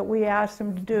anything that we asked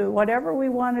him to do. Whatever we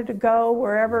wanted to go,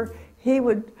 wherever he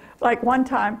would, like one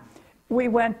time, we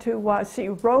went to see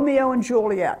Romeo and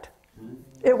Juliet.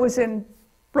 It was in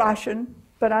Russian,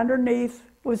 but underneath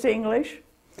was English.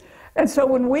 And so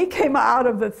when we came out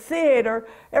of the theater,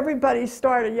 everybody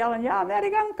started yelling, "Yeah,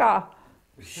 Americanka.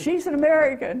 She's an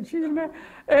American. She's an American."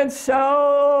 And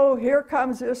so here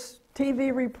comes this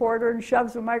TV reporter and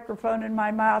shoves a microphone in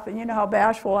my mouth. And you know how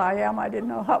bashful I am. I didn't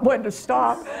know when to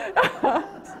stop.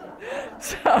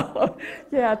 So,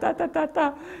 yeah,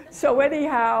 da-da-da-da. So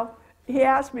anyhow, he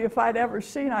asked me if I'd ever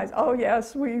seen. I said, "Oh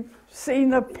yes, we've seen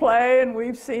the play and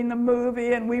we've seen the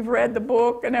movie and we've read the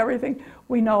book and everything.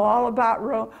 We know all about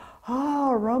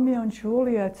Romeo and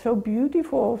Juliet, so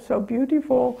beautiful, so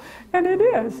beautiful." And it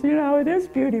is, you know, it is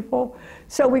beautiful.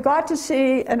 So we got to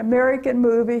see an American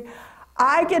movie.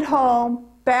 I get home,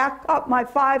 back up my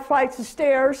 5 flights of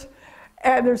stairs,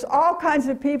 and there's all kinds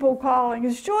of people calling,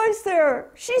 "Is Joyce there?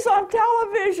 She's on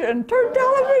television. Turn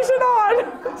television on."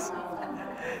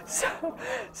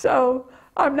 So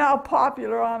I'm now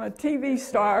popular. I'm a TV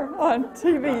star on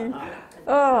TV.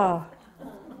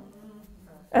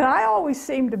 And I always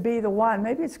seem to be the one.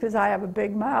 Maybe it's because I have a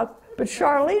big mouth. But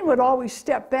Charlene would always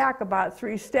step back about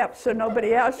 3 steps so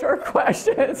nobody asked her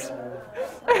questions.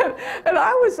 And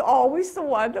I was always the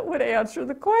one that would answer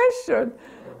the question.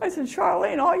 I said,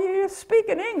 "Charlene, all you speak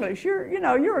in English.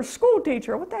 You're a school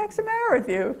teacher. What the heck's the matter with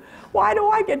you? Why do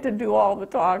I get to do all the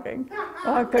talking?"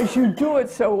 "Because you do it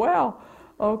so well."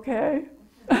 "Okay."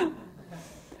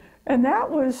 And that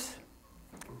was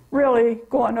really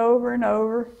going over and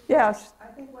over. Yes.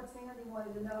 I think what Sandy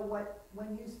wanted to know, when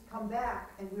you come back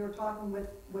and we were talking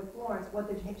with Florence, what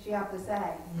did she have to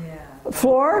say? Yeah.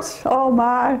 Florence? Oh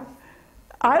my.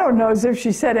 I don't know as if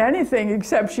she said anything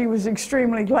except she was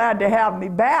extremely glad to have me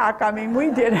back. I mean, we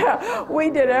did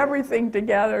everything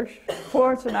together.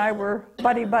 Florence and I were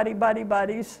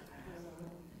buddies.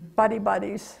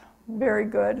 Buddies. Very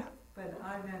good. But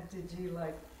I meant, did you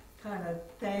kind of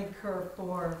thank her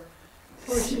for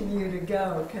pushing you to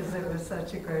go because it was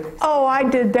such a great experience? Oh, I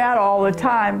did that all the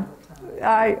time.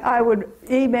 I would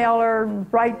email her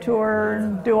and write to her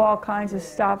and do all kinds of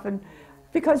stuff, and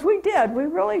because we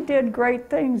really did great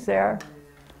things there.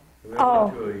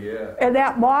 Oh, and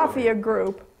that mafia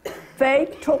group,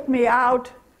 they took me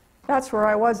out. That's where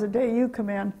I was the day you come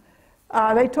in.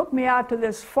 They took me out to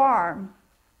this farm,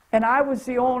 and I was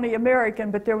the only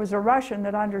American, but there was a Russian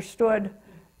that understood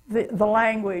the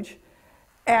language.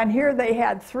 And here they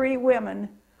had 3 women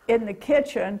in the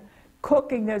kitchen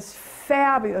cooking this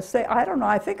fabulous thing. I don't know,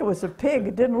 I think it was a pig.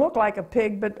 It didn't look like a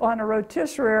pig, but on a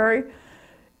rotisserie,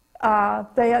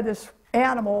 they had this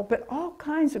animal, but all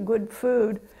kinds of good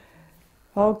food.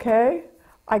 Okay,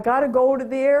 I got to go to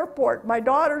the airport. My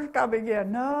daughter's coming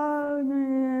in.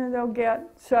 No, they'll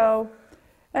get. So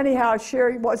anyhow,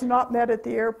 Sherry was not met at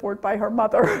the airport by her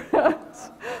mother.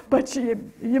 But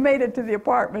you made it to the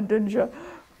apartment, didn't you?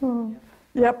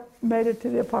 Yep, made it to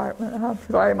the apartment. I'm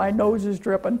sorry, my nose is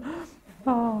dripping.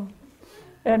 Oh.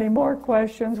 Any more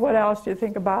questions? What else do you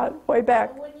think about? Way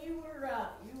back. When you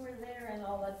were there and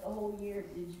all that the whole year,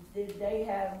 did they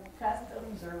have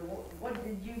customs, or what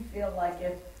did you feel like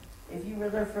if you were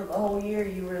there for the whole year?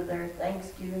 You were there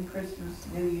Thanksgiving, Christmas,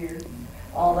 New Year,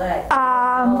 all that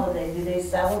holiday. Do they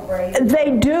celebrate?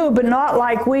 They do, but not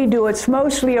like we do. It's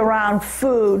mostly around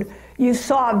food. You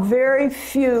saw very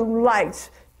few lights.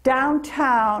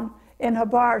 Downtown in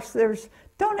Hvarf,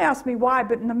 don't ask me why,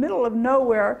 but in the middle of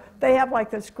nowhere, they have like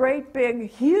this great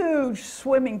big, huge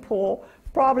swimming pool,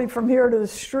 probably from here to the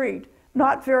street.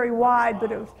 Not very wide,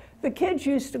 but the kids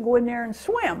used to go in there and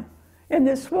swim in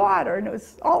this water, and it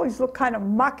always looked kind of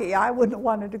mucky. I wouldn't have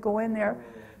wanted to go in there.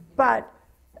 But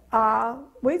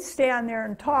we'd stand there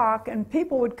and talk, and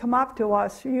people would come up to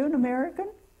us, "Are you an American?"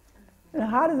 And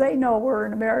how do they know we're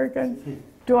an American?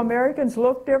 Do Americans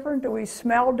look different? Do we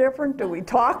smell different? Do we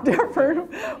talk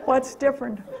different? What's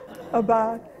different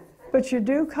about? But you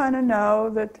do kind of know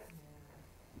that,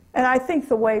 and I think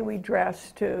the way we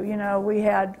dress too, you know, we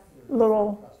had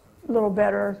little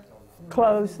better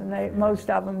clothes than most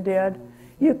of them did.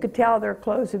 You could tell their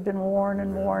clothes had been worn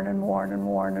and worn and worn and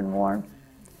worn and worn.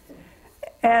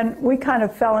 And we kind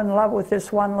of fell in love with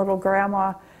this one little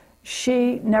grandma.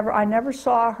 I never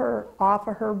saw her off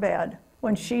of her bed.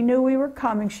 When she knew we were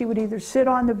coming, she would either sit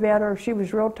on the bed, or if she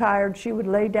was real tired, she would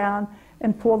lay down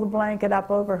and pull the blanket up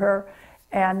over her,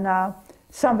 and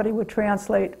somebody would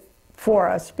translate for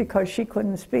us because she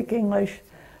couldn't speak English.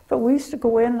 But we used to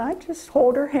go in, and I'd just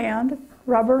hold her hand,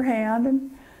 rub her hand,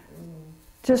 and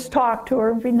just talk to her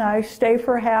and be nice, stay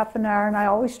for half an hour, and I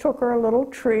always took her a little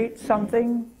treat,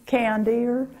 something, candy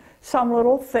or some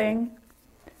little thing.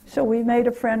 So we made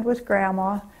a friend with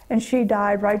Grandma, and she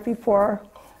died right before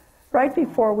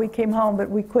we came home, but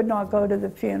we could not go to the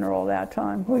funeral that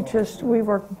time. We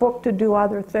were booked to do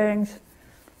other things.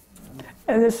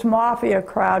 And this mafia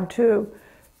crowd too,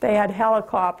 they had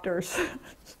helicopters.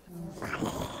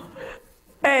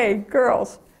 Hey,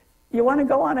 girls, you want to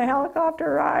go on a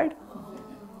helicopter ride?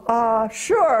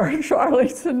 Sure, Charlie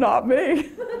said, not me.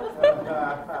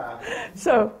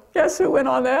 So guess who went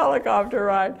on the helicopter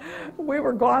ride? We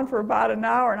were gone for about an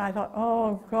hour, and I thought,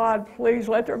 oh God, please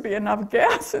let there be enough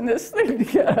gas in this thing to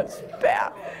get us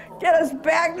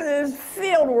back to this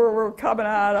field where we're coming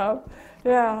out of.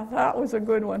 Yeah, that was a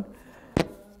good one.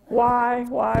 Why?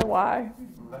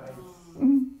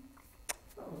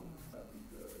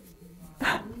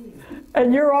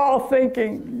 And you're all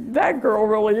thinking, that girl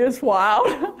really is wild.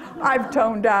 I've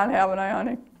toned down, haven't I,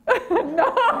 honey?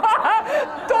 No,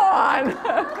 Dawn.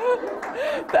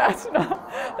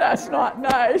 That's not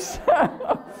nice. How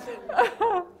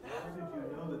did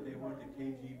you know that they weren't the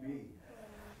KGB?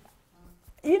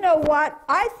 You know what?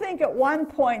 I think at one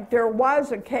point there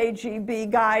was a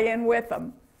KGB guy in with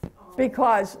them,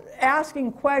 because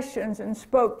asking questions and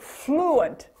spoke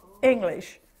fluent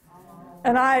English.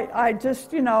 And I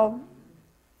just, you know,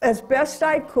 as best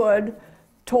I could,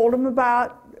 told him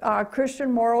about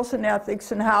Christian morals and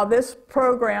ethics and how this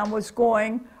program was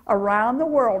going around the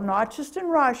world, not just in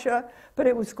Russia, but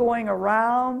it was going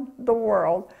around the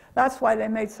world. That's why they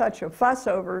made such a fuss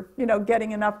over, you know,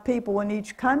 getting enough people in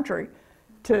each country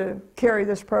to carry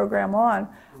this program on.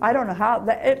 I don't know how,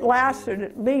 it lasted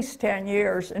at least 10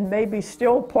 years and maybe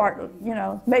still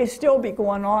may still be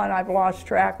going on. I've lost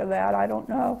track of that, I don't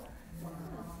know.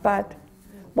 But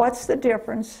what's the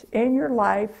difference in your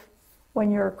life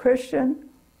when you're a Christian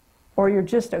or you're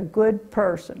just a good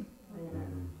person?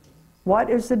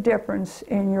 What is the difference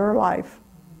in your life?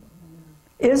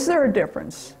 Is there a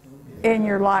difference in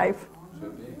your life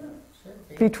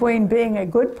between being a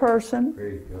good person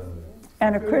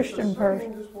and a Christian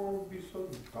person? This one would be so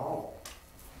dull.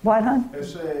 What, hon? I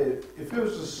said, if it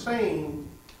was the same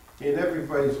in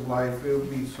everybody's life, it would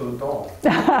be so dull.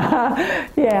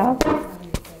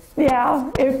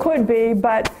 Yeah, it could be,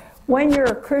 but when you're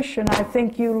a Christian, I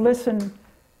think you listen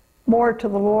more to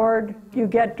the Lord, you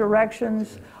get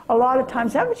directions. A lot of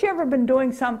times, haven't you ever been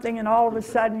doing something and all of a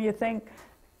sudden you think,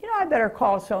 you know, I better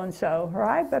call so-and-so, or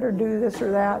I better do this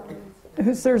or that?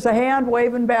 There's a hand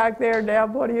waving back there.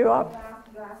 Deb, what are you up?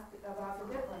 You asked about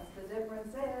the difference. The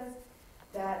difference is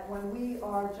that when we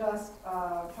are just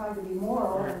trying to be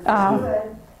moral and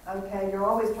good, okay, you're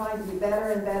always trying to be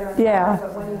better and better and better,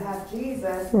 but when you have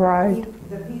Jesus, right,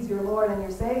 He's your Lord and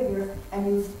your Savior, and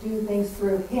you do things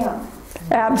through Him.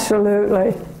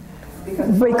 Absolutely.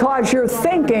 Because you're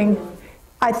thinking,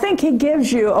 I think He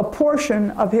gives you a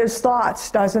portion of His thoughts,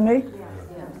 doesn't He?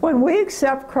 When we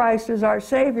accept Christ as our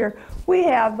Savior, we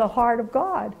have the heart of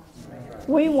God.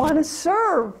 We want to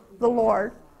serve the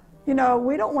Lord. You know,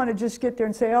 we don't want to just get there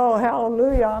and say, oh,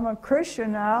 hallelujah, I'm a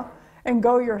Christian now, and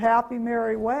go your happy,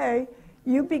 merry way.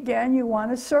 You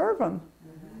want to serve Him.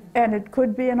 And it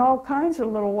could be in all kinds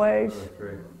of little ways.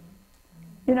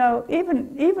 You know,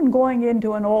 even going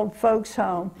into an old folks'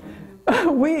 home,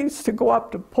 we used to go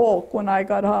up to Polk when I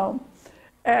got home.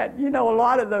 And, you know, a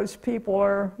lot of those people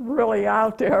are really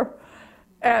out there.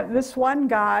 And this one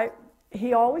guy,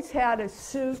 he always had a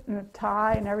suit and a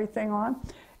tie and everything on.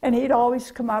 And he'd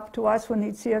always come up to us when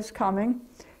he'd see us coming.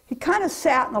 He kind of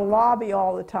sat in the lobby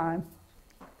all the time.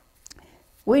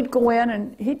 We'd go in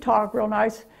and he'd talk real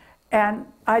nice. And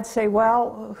I'd say,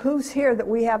 well, who's here that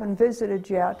we haven't visited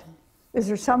yet? Is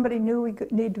there somebody new we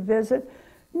need to visit?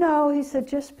 No, he said,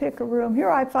 just pick a room. Here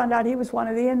I found out he was one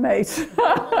of the inmates.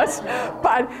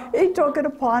 But he took it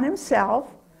upon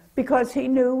himself because he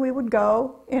knew we would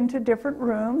go into different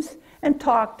rooms and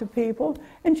talk to people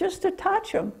and just to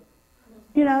touch them.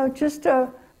 you know, just to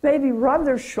maybe rub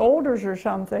their shoulders or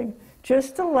something,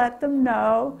 just to let them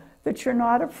know that you're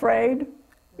not afraid,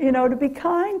 you know, to be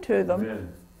kind to them.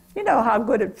 Amen. You know how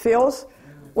good it feels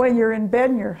when you're in bed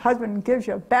and your husband gives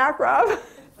you a back rub,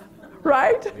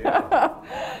 right? Yeah.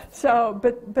 So,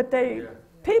 but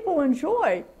people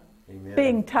enjoy Amen.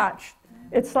 being touched.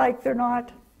 It's like they're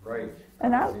not. Right.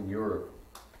 And I was in Europe,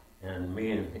 and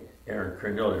me and Aaron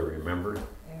Cornelia, remember,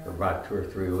 for about 2 or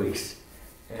 3 weeks.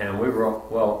 And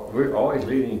we're always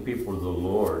leading people to the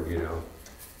Lord, you know.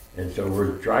 And so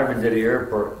we're driving to the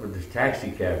airport with this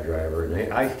taxi cab driver,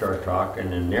 and I start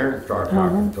talking, and Aaron starts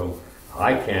talking, so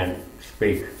I can't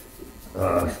speak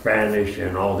Spanish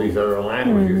and all these other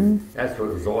languages. That's what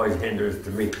was always hindrance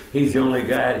to me. He's the only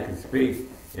guy that can speak.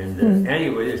 And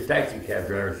anyway, this taxi cab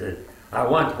driver said, "I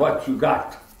want what you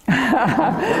got."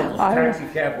 Taxi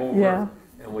cab over,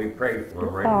 and we prayed for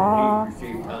him, right? And he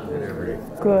received tons and everything.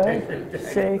 Good.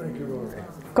 See,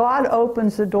 God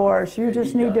opens the doors. You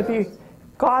just need to be.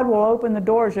 God will open the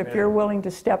doors if you're willing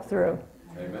to step through.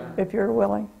 Amen. If you're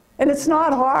willing, and it's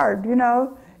not hard. You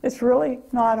know, it's really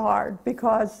not hard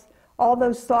because all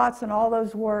those thoughts and all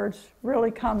those words really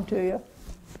come to you.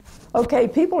 Okay,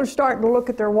 people are starting to look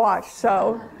at their watch.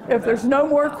 So if there's no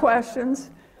more questions,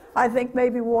 I think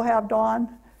maybe we'll have Don.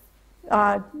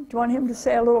 Do you want him to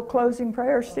say a little closing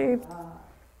prayer, Steve?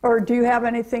 Or do you have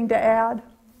anything to add?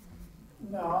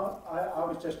 No, I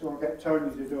was just going to get Tony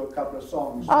to do a couple of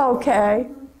songs. Okay.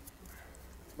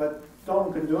 But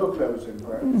Don can do a closing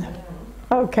prayer.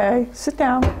 Okay, sit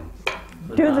down.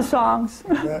 Do the songs.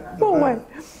 Wait.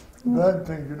 Bad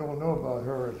thing you don't know about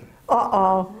her is...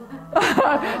 Uh-oh.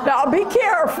 Now be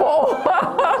careful.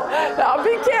 Now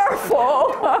be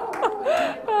careful.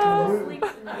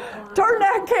 Turn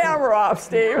that camera off,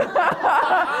 Steve.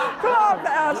 Come on,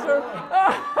 Pastor.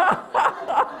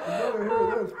 You better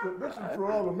hear this, but this is for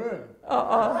all the men.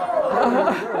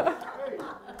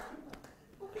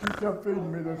 She kept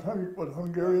feeding me this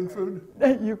Hungarian food.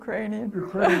 Ukrainian.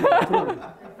 Ukrainian food.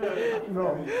 You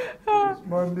know,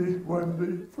 Monday,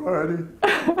 Wednesday, Friday.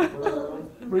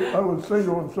 I was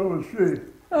single and so was she.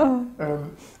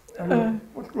 And I go,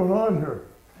 what's going on here?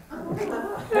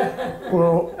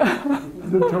 Well,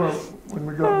 this time when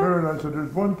we got married, I said,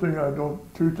 there's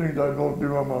two things I don't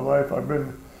do in my life.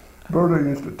 Berta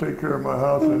used to take care of my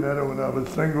house and Etta when I was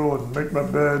single and make my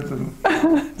beds, and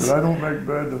but I don't make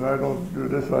beds and I don't do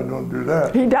this, I don't do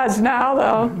that. He does now,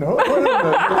 though. No, wait a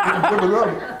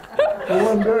minute. So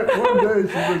one day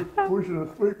she was pushing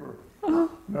a sweeper.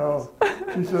 Now,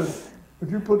 she said, if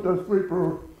you put that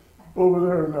sweeper over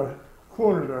there in the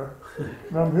corner there,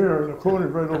 and I'm here, and the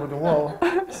corner's right over the wall,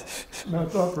 and I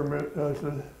thought for a minute, and I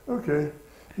said, okay.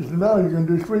 She said, now you can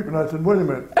do sweeping. I said, wait a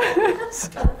minute.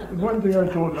 And one thing I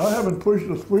told her, I haven't pushed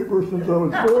a sweeper since I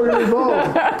was 4 years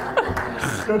old.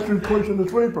 Guess who's pushing the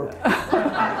sweeper?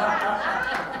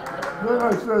 Then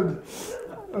I said,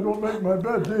 I don't make my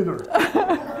beds either.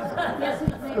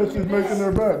 Guess who's making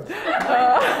their beds?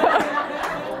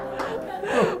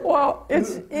 Well,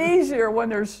 it's easier when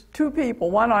there's two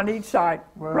people, one on each side,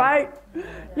 right?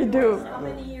 You do. How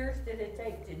many years did it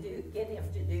take to get him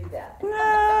to do that?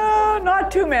 No,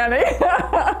 not too many.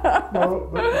 No,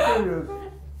 but the thing is,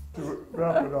 to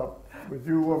wrap it up, with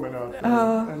you women out there,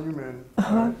 and you men,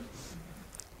 right?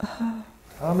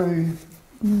 How many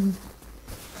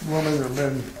women or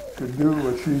men could do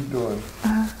what she's doing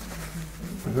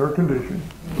with her condition,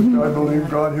 which I believe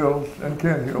God heals and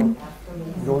can heal?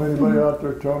 Don't anybody out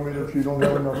there tell me that she don't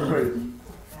have enough faith.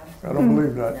 I don't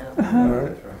believe that. All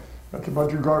right? That's a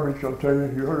bunch of garbage, I'll tell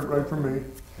you. You heard it right from me.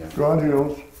 God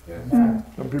heals.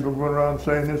 Some people going around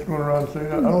saying this, going around saying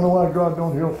that. I don't know why God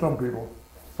don't heal some people.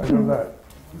 I know that.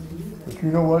 But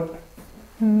you know what?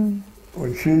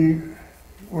 When she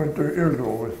went to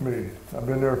Israel with me, I've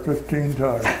been there 15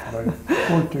 times, like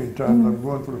 14 times. I'm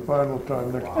going for the final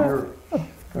time next year,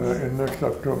 in next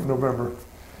October, November.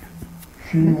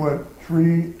 She went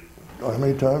how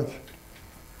many times?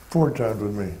 4 times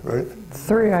with me, right?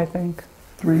 3, I think.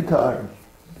 3 times.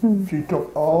 She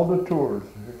took all the tours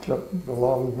except the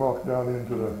long walk down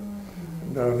into the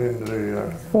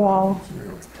wall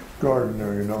garden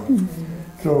there, you know.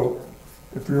 So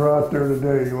if you're out there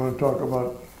today, you want to talk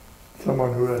about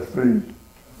someone who has faith,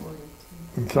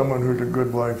 and someone who's a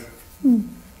good wife,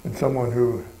 and someone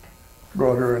who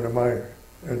brought her into my,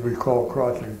 as we call,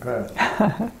 crossing path,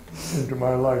 into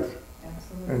my life,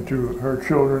 and to her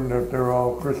children, that they're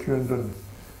all Christians, and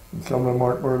some of them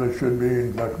aren't where they should be,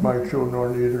 and like my children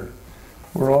aren't either.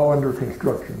 We're all under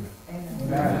construction.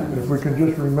 And if we can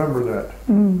just remember that.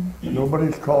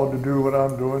 Nobody's called to do what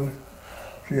I'm doing.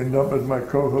 She ended up as my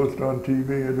co-host on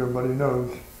TV, as everybody knows,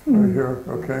 right here,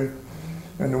 okay?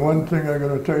 And the one thing I'm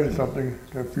going to tell you something,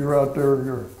 if you're out there,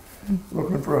 you're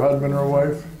looking for a husband or a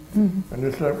wife, and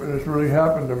this really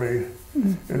happened to me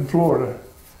in Florida.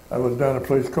 I was down a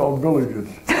place called Villages,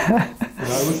 and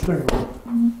I was single.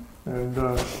 And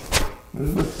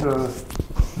this is,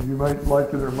 you might like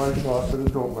it or might not, but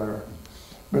it don't matter.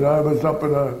 But I was up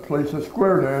in a place of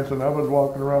square dance, and I was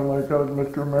walking around like I was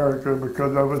Mr. America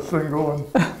because I was single, and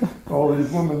all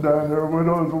these women down there,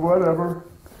 widows or whatever.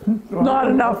 So Not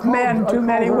enough men, too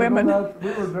many women. We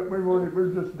were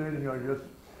just dating, I guess.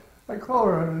 I called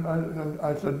her and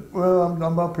I said, well,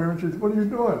 I'm up here. And she said, what are you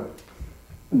doing?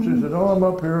 And she said, oh, I'm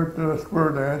up here at the square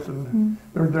dance, and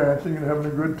they're dancing and having a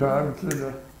good time.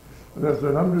 And I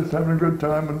said, I'm just having a good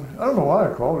time. And I don't know why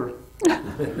I called her.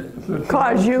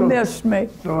 Because you missed me.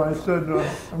 So I said,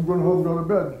 I'm going home, go to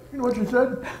bed. You know what she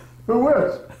said? Who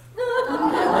with?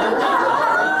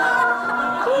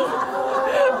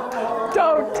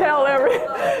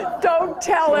 Don't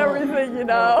tell everything you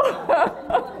know.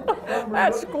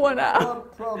 That's going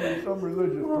out. Probably some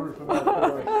religious person out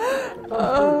there. Some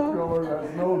churchgoer that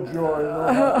has no joy, no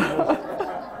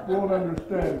happiness, won't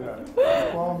understand that.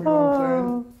 Follow me what I'm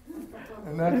saying?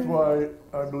 And that's why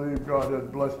I believe God has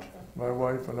blessed my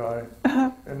wife and I,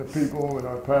 and the people, and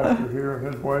our pastor here and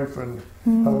his wife, and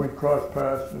how we cross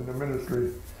paths in the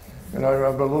ministry. And I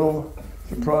have a little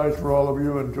surprise for all of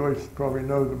you, and Joyce probably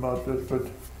knows about this, but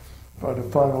if I to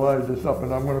finalize this up,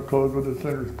 and I'm going to close with a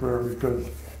sinner's prayer, because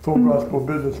full gospel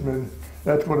businessmen,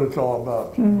 that's what it's all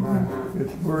about.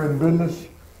 We're in business,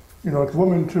 you know, it's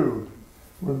women too.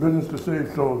 We're in business to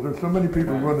save souls. There's so many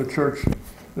people who go to church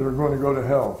that are going to go to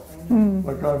hell.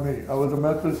 Like me. I was a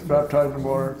Methodist, baptized in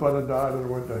water, thought I died, and I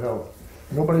went to hell.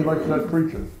 Nobody likes that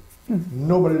preaching.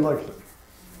 Nobody likes it.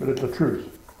 But it's the truth.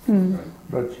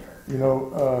 But, you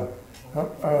know,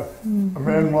 a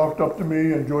man walked up to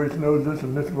me, and Joyce knows this,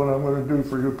 and this is what I'm going to do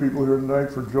for you people here tonight,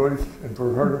 for Joyce and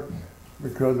for her,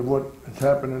 because of what has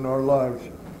happened in our lives.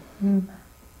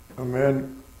 A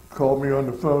man called me on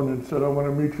the phone and said, I want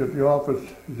to meet you at the office.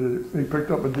 He said, he picked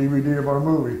up a DVD of our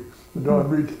movie, The Don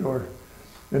Reed Story.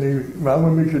 And I'm going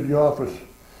to meet you at the office.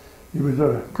 He was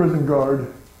a prison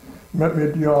guard, met me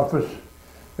at the office,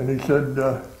 and he said,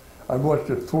 I've watched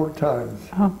it 4 times,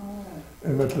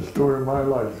 and that's the story of my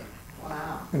life.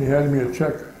 Wow. And he handed me a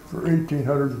check for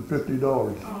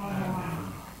 $1,850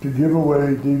 to give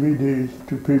away DVDs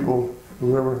to people,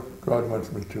 whoever God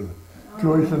wants me to.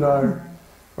 Joyce and I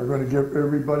are going to give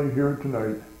everybody here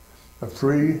tonight a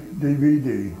free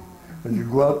DVD. As you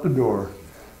go out the door,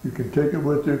 you can take it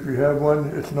with you. If you have one,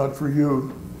 it's not for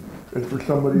you, it's for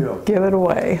somebody else. Give it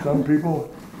away. Some people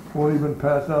won't even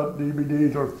pass out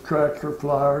DVDs or tracts or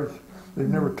flyers. They've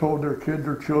never told their kids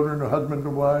or children or husbands or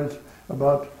wives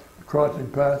about the crossing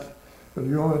paths. But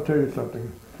you want to tell you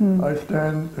something. I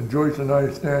stand, and Joyce and I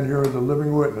stand here as a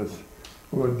living witness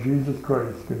of what Jesus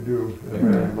Christ can do in a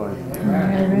man's life.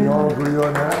 We all agree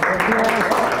on that?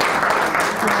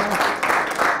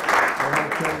 I'm going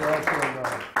to tell you also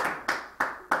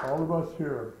now, all of us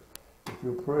here, if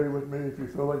you'll pray with me, if you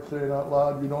feel like saying out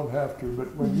loud, you don't have to,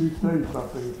 but when you say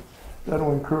something,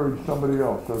 that'll encourage somebody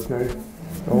else, okay?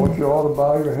 I want you all to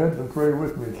bow your heads and pray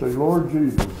with me. Say, Lord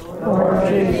Jesus, Lord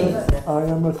Jesus, I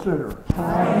am a sinner.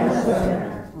 I am a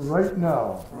sinner. Right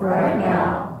now,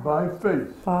 by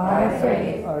faith,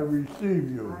 I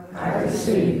receive you,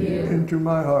 into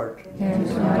my heart.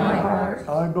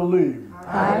 I believe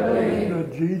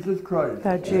that Jesus Christ,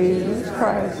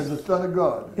 is the Son of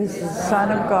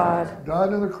God,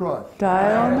 died on the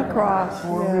cross,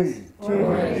 for me.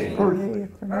 Personally,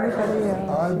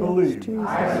 I believe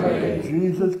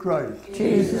Jesus Christ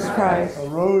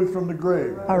arose from the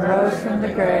grave,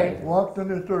 walked on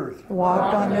this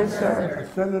earth,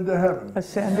 ascended to heaven,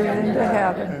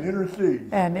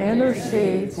 and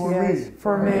intercedes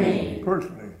for me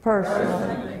personally.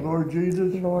 Lord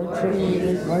Jesus,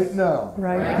 right now,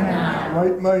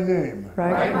 write my name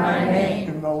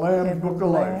in the Lamb's Book of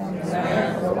Life.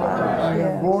 I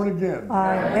am born again. I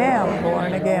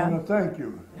want to thank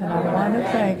you.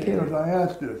 Because I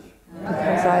ask this.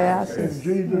 In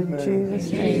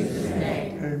Jesus'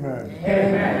 name. Amen.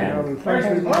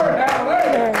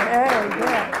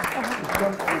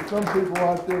 Some people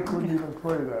out there couldn't even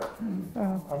pray that.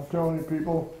 I'm telling you,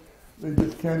 people, they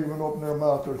just can't even open their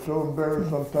mouth. They're so embarrassed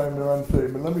sometimes they're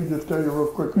unsaved. But let me just tell you real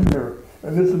quickly here,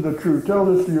 and this is the truth. Tell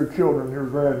this to your children, your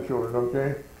grandchildren,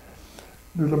 okay?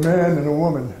 There's a man and a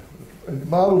woman. And the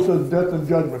Bible says death and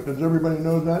judgment. Does everybody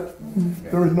know that?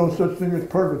 There is no such thing as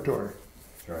purgatory.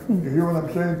 You hear what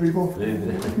I'm saying, people?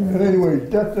 And anyway,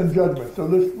 death and judgment. So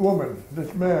this woman,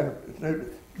 this man,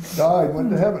 died, went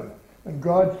to heaven. And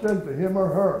God said to him or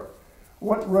her,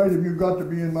 what right have you got to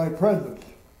be in my presence?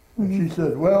 And she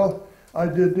said, well, I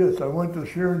did this. I went to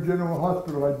Sharon General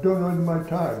Hospital. I donated my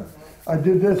time. I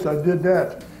did this. I did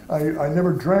that. I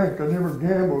never drank. I never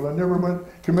gambled. I never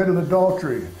committed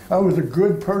adultery. I was a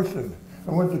good person.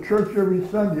 I went to church every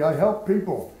Sunday. I helped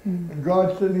people. And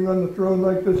God's sitting on the throne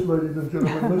like this, ladies and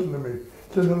gentlemen. Listen to me.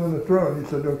 Sitting on the throne. He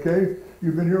said, okay,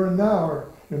 you've been here an hour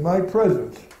in my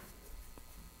presence.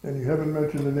 And you haven't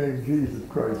mentioned the name Jesus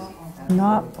Christ.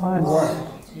 Not once.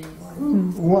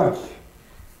 Once.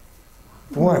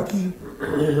 Once.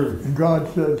 And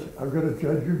God says, I'm going to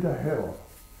judge you to hell.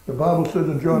 The Bible says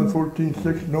in John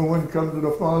 14:6, no one comes to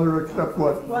the Father except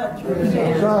what?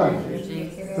 The Son.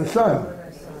 The Son.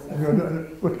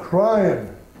 With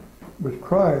crying. With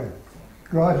crying.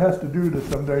 God has to do this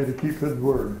someday to keep His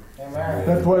word.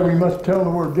 That's why we must tell the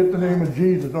word. Get the name of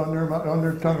Jesus on their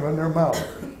tongue, on their mouth.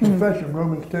 Confession,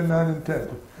 Romans 10:9 and 10.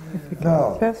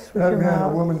 Now, that man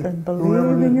or woman,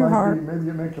 whoever it might be, maybe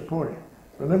it makes a point.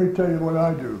 But let me tell you what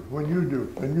I do, what you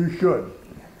do, and you should.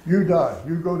 You die,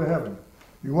 you go to heaven.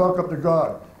 You walk up to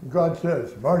God, and God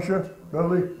says, Marcia,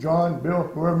 Billy, John, Bill,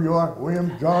 whoever you are,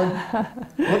 William, John,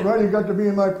 what right you got to be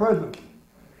in my presence?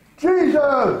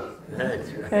 Jesus!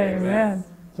 Amen.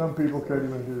 Some people can't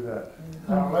even do that.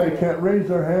 They can't raise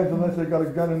their hands unless they got a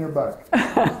gun in their back.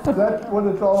 That's what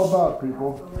it's all about,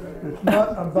 people. It's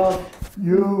not about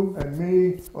you and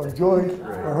me or Joyce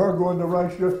or her going to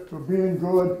Russia for being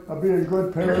good, or being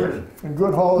good parents and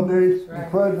good holidays and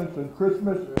presents and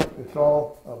Christmas. It's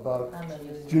all about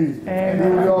Jesus.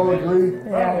 Do we all agree?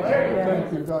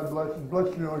 Thank you. God bless and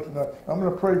bless you, Joyce. I'm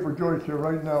going to pray for Joyce here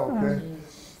right now, okay?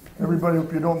 Everybody,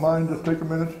 if you don't mind, just take a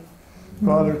minute.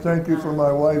 Father, thank you for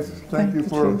my wife. Thank you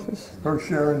for her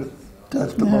sharing the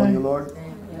testimony, Lord.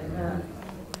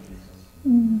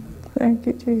 Thank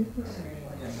you, Jesus.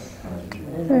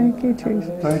 Thank you,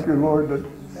 Jesus. Thank you, Lord, that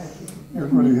you're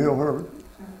going to heal her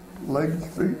legs,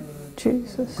 feet.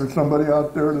 Jesus. For somebody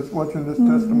out there that's watching this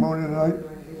testimony tonight,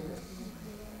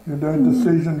 your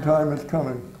decision time is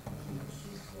coming.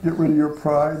 Get rid of your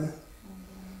pride.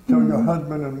 Tell your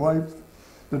husband and wife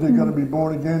that they got to be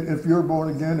born again. If you're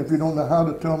born again, if you don't know how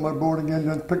to tell them they're born again,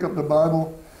 then pick up the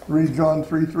Bible, read John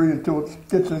 3:3 until it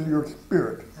gets into your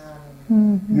spirit.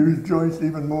 Use Joyce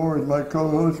even more as my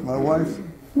co-host, my wife.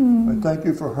 I thank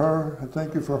you for her. I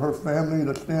thank you for her family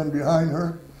that stand behind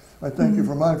her. I thank you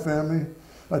for my family.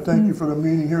 I thank you for the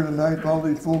meeting here tonight, all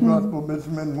these full gospel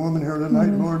businessmen and women here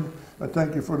tonight, Lord. I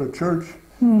thank you for the church.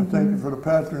 I thank you for the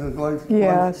pastor and his life.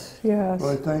 Yes, yes. But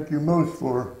I thank you most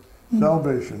for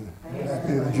salvation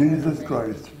in Jesus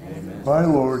Christ, my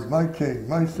Lord, my King,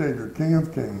 my Savior, King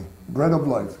of Kings, bread of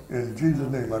life. In Jesus'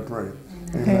 name I pray.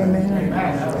 Amen.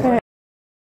 Amen.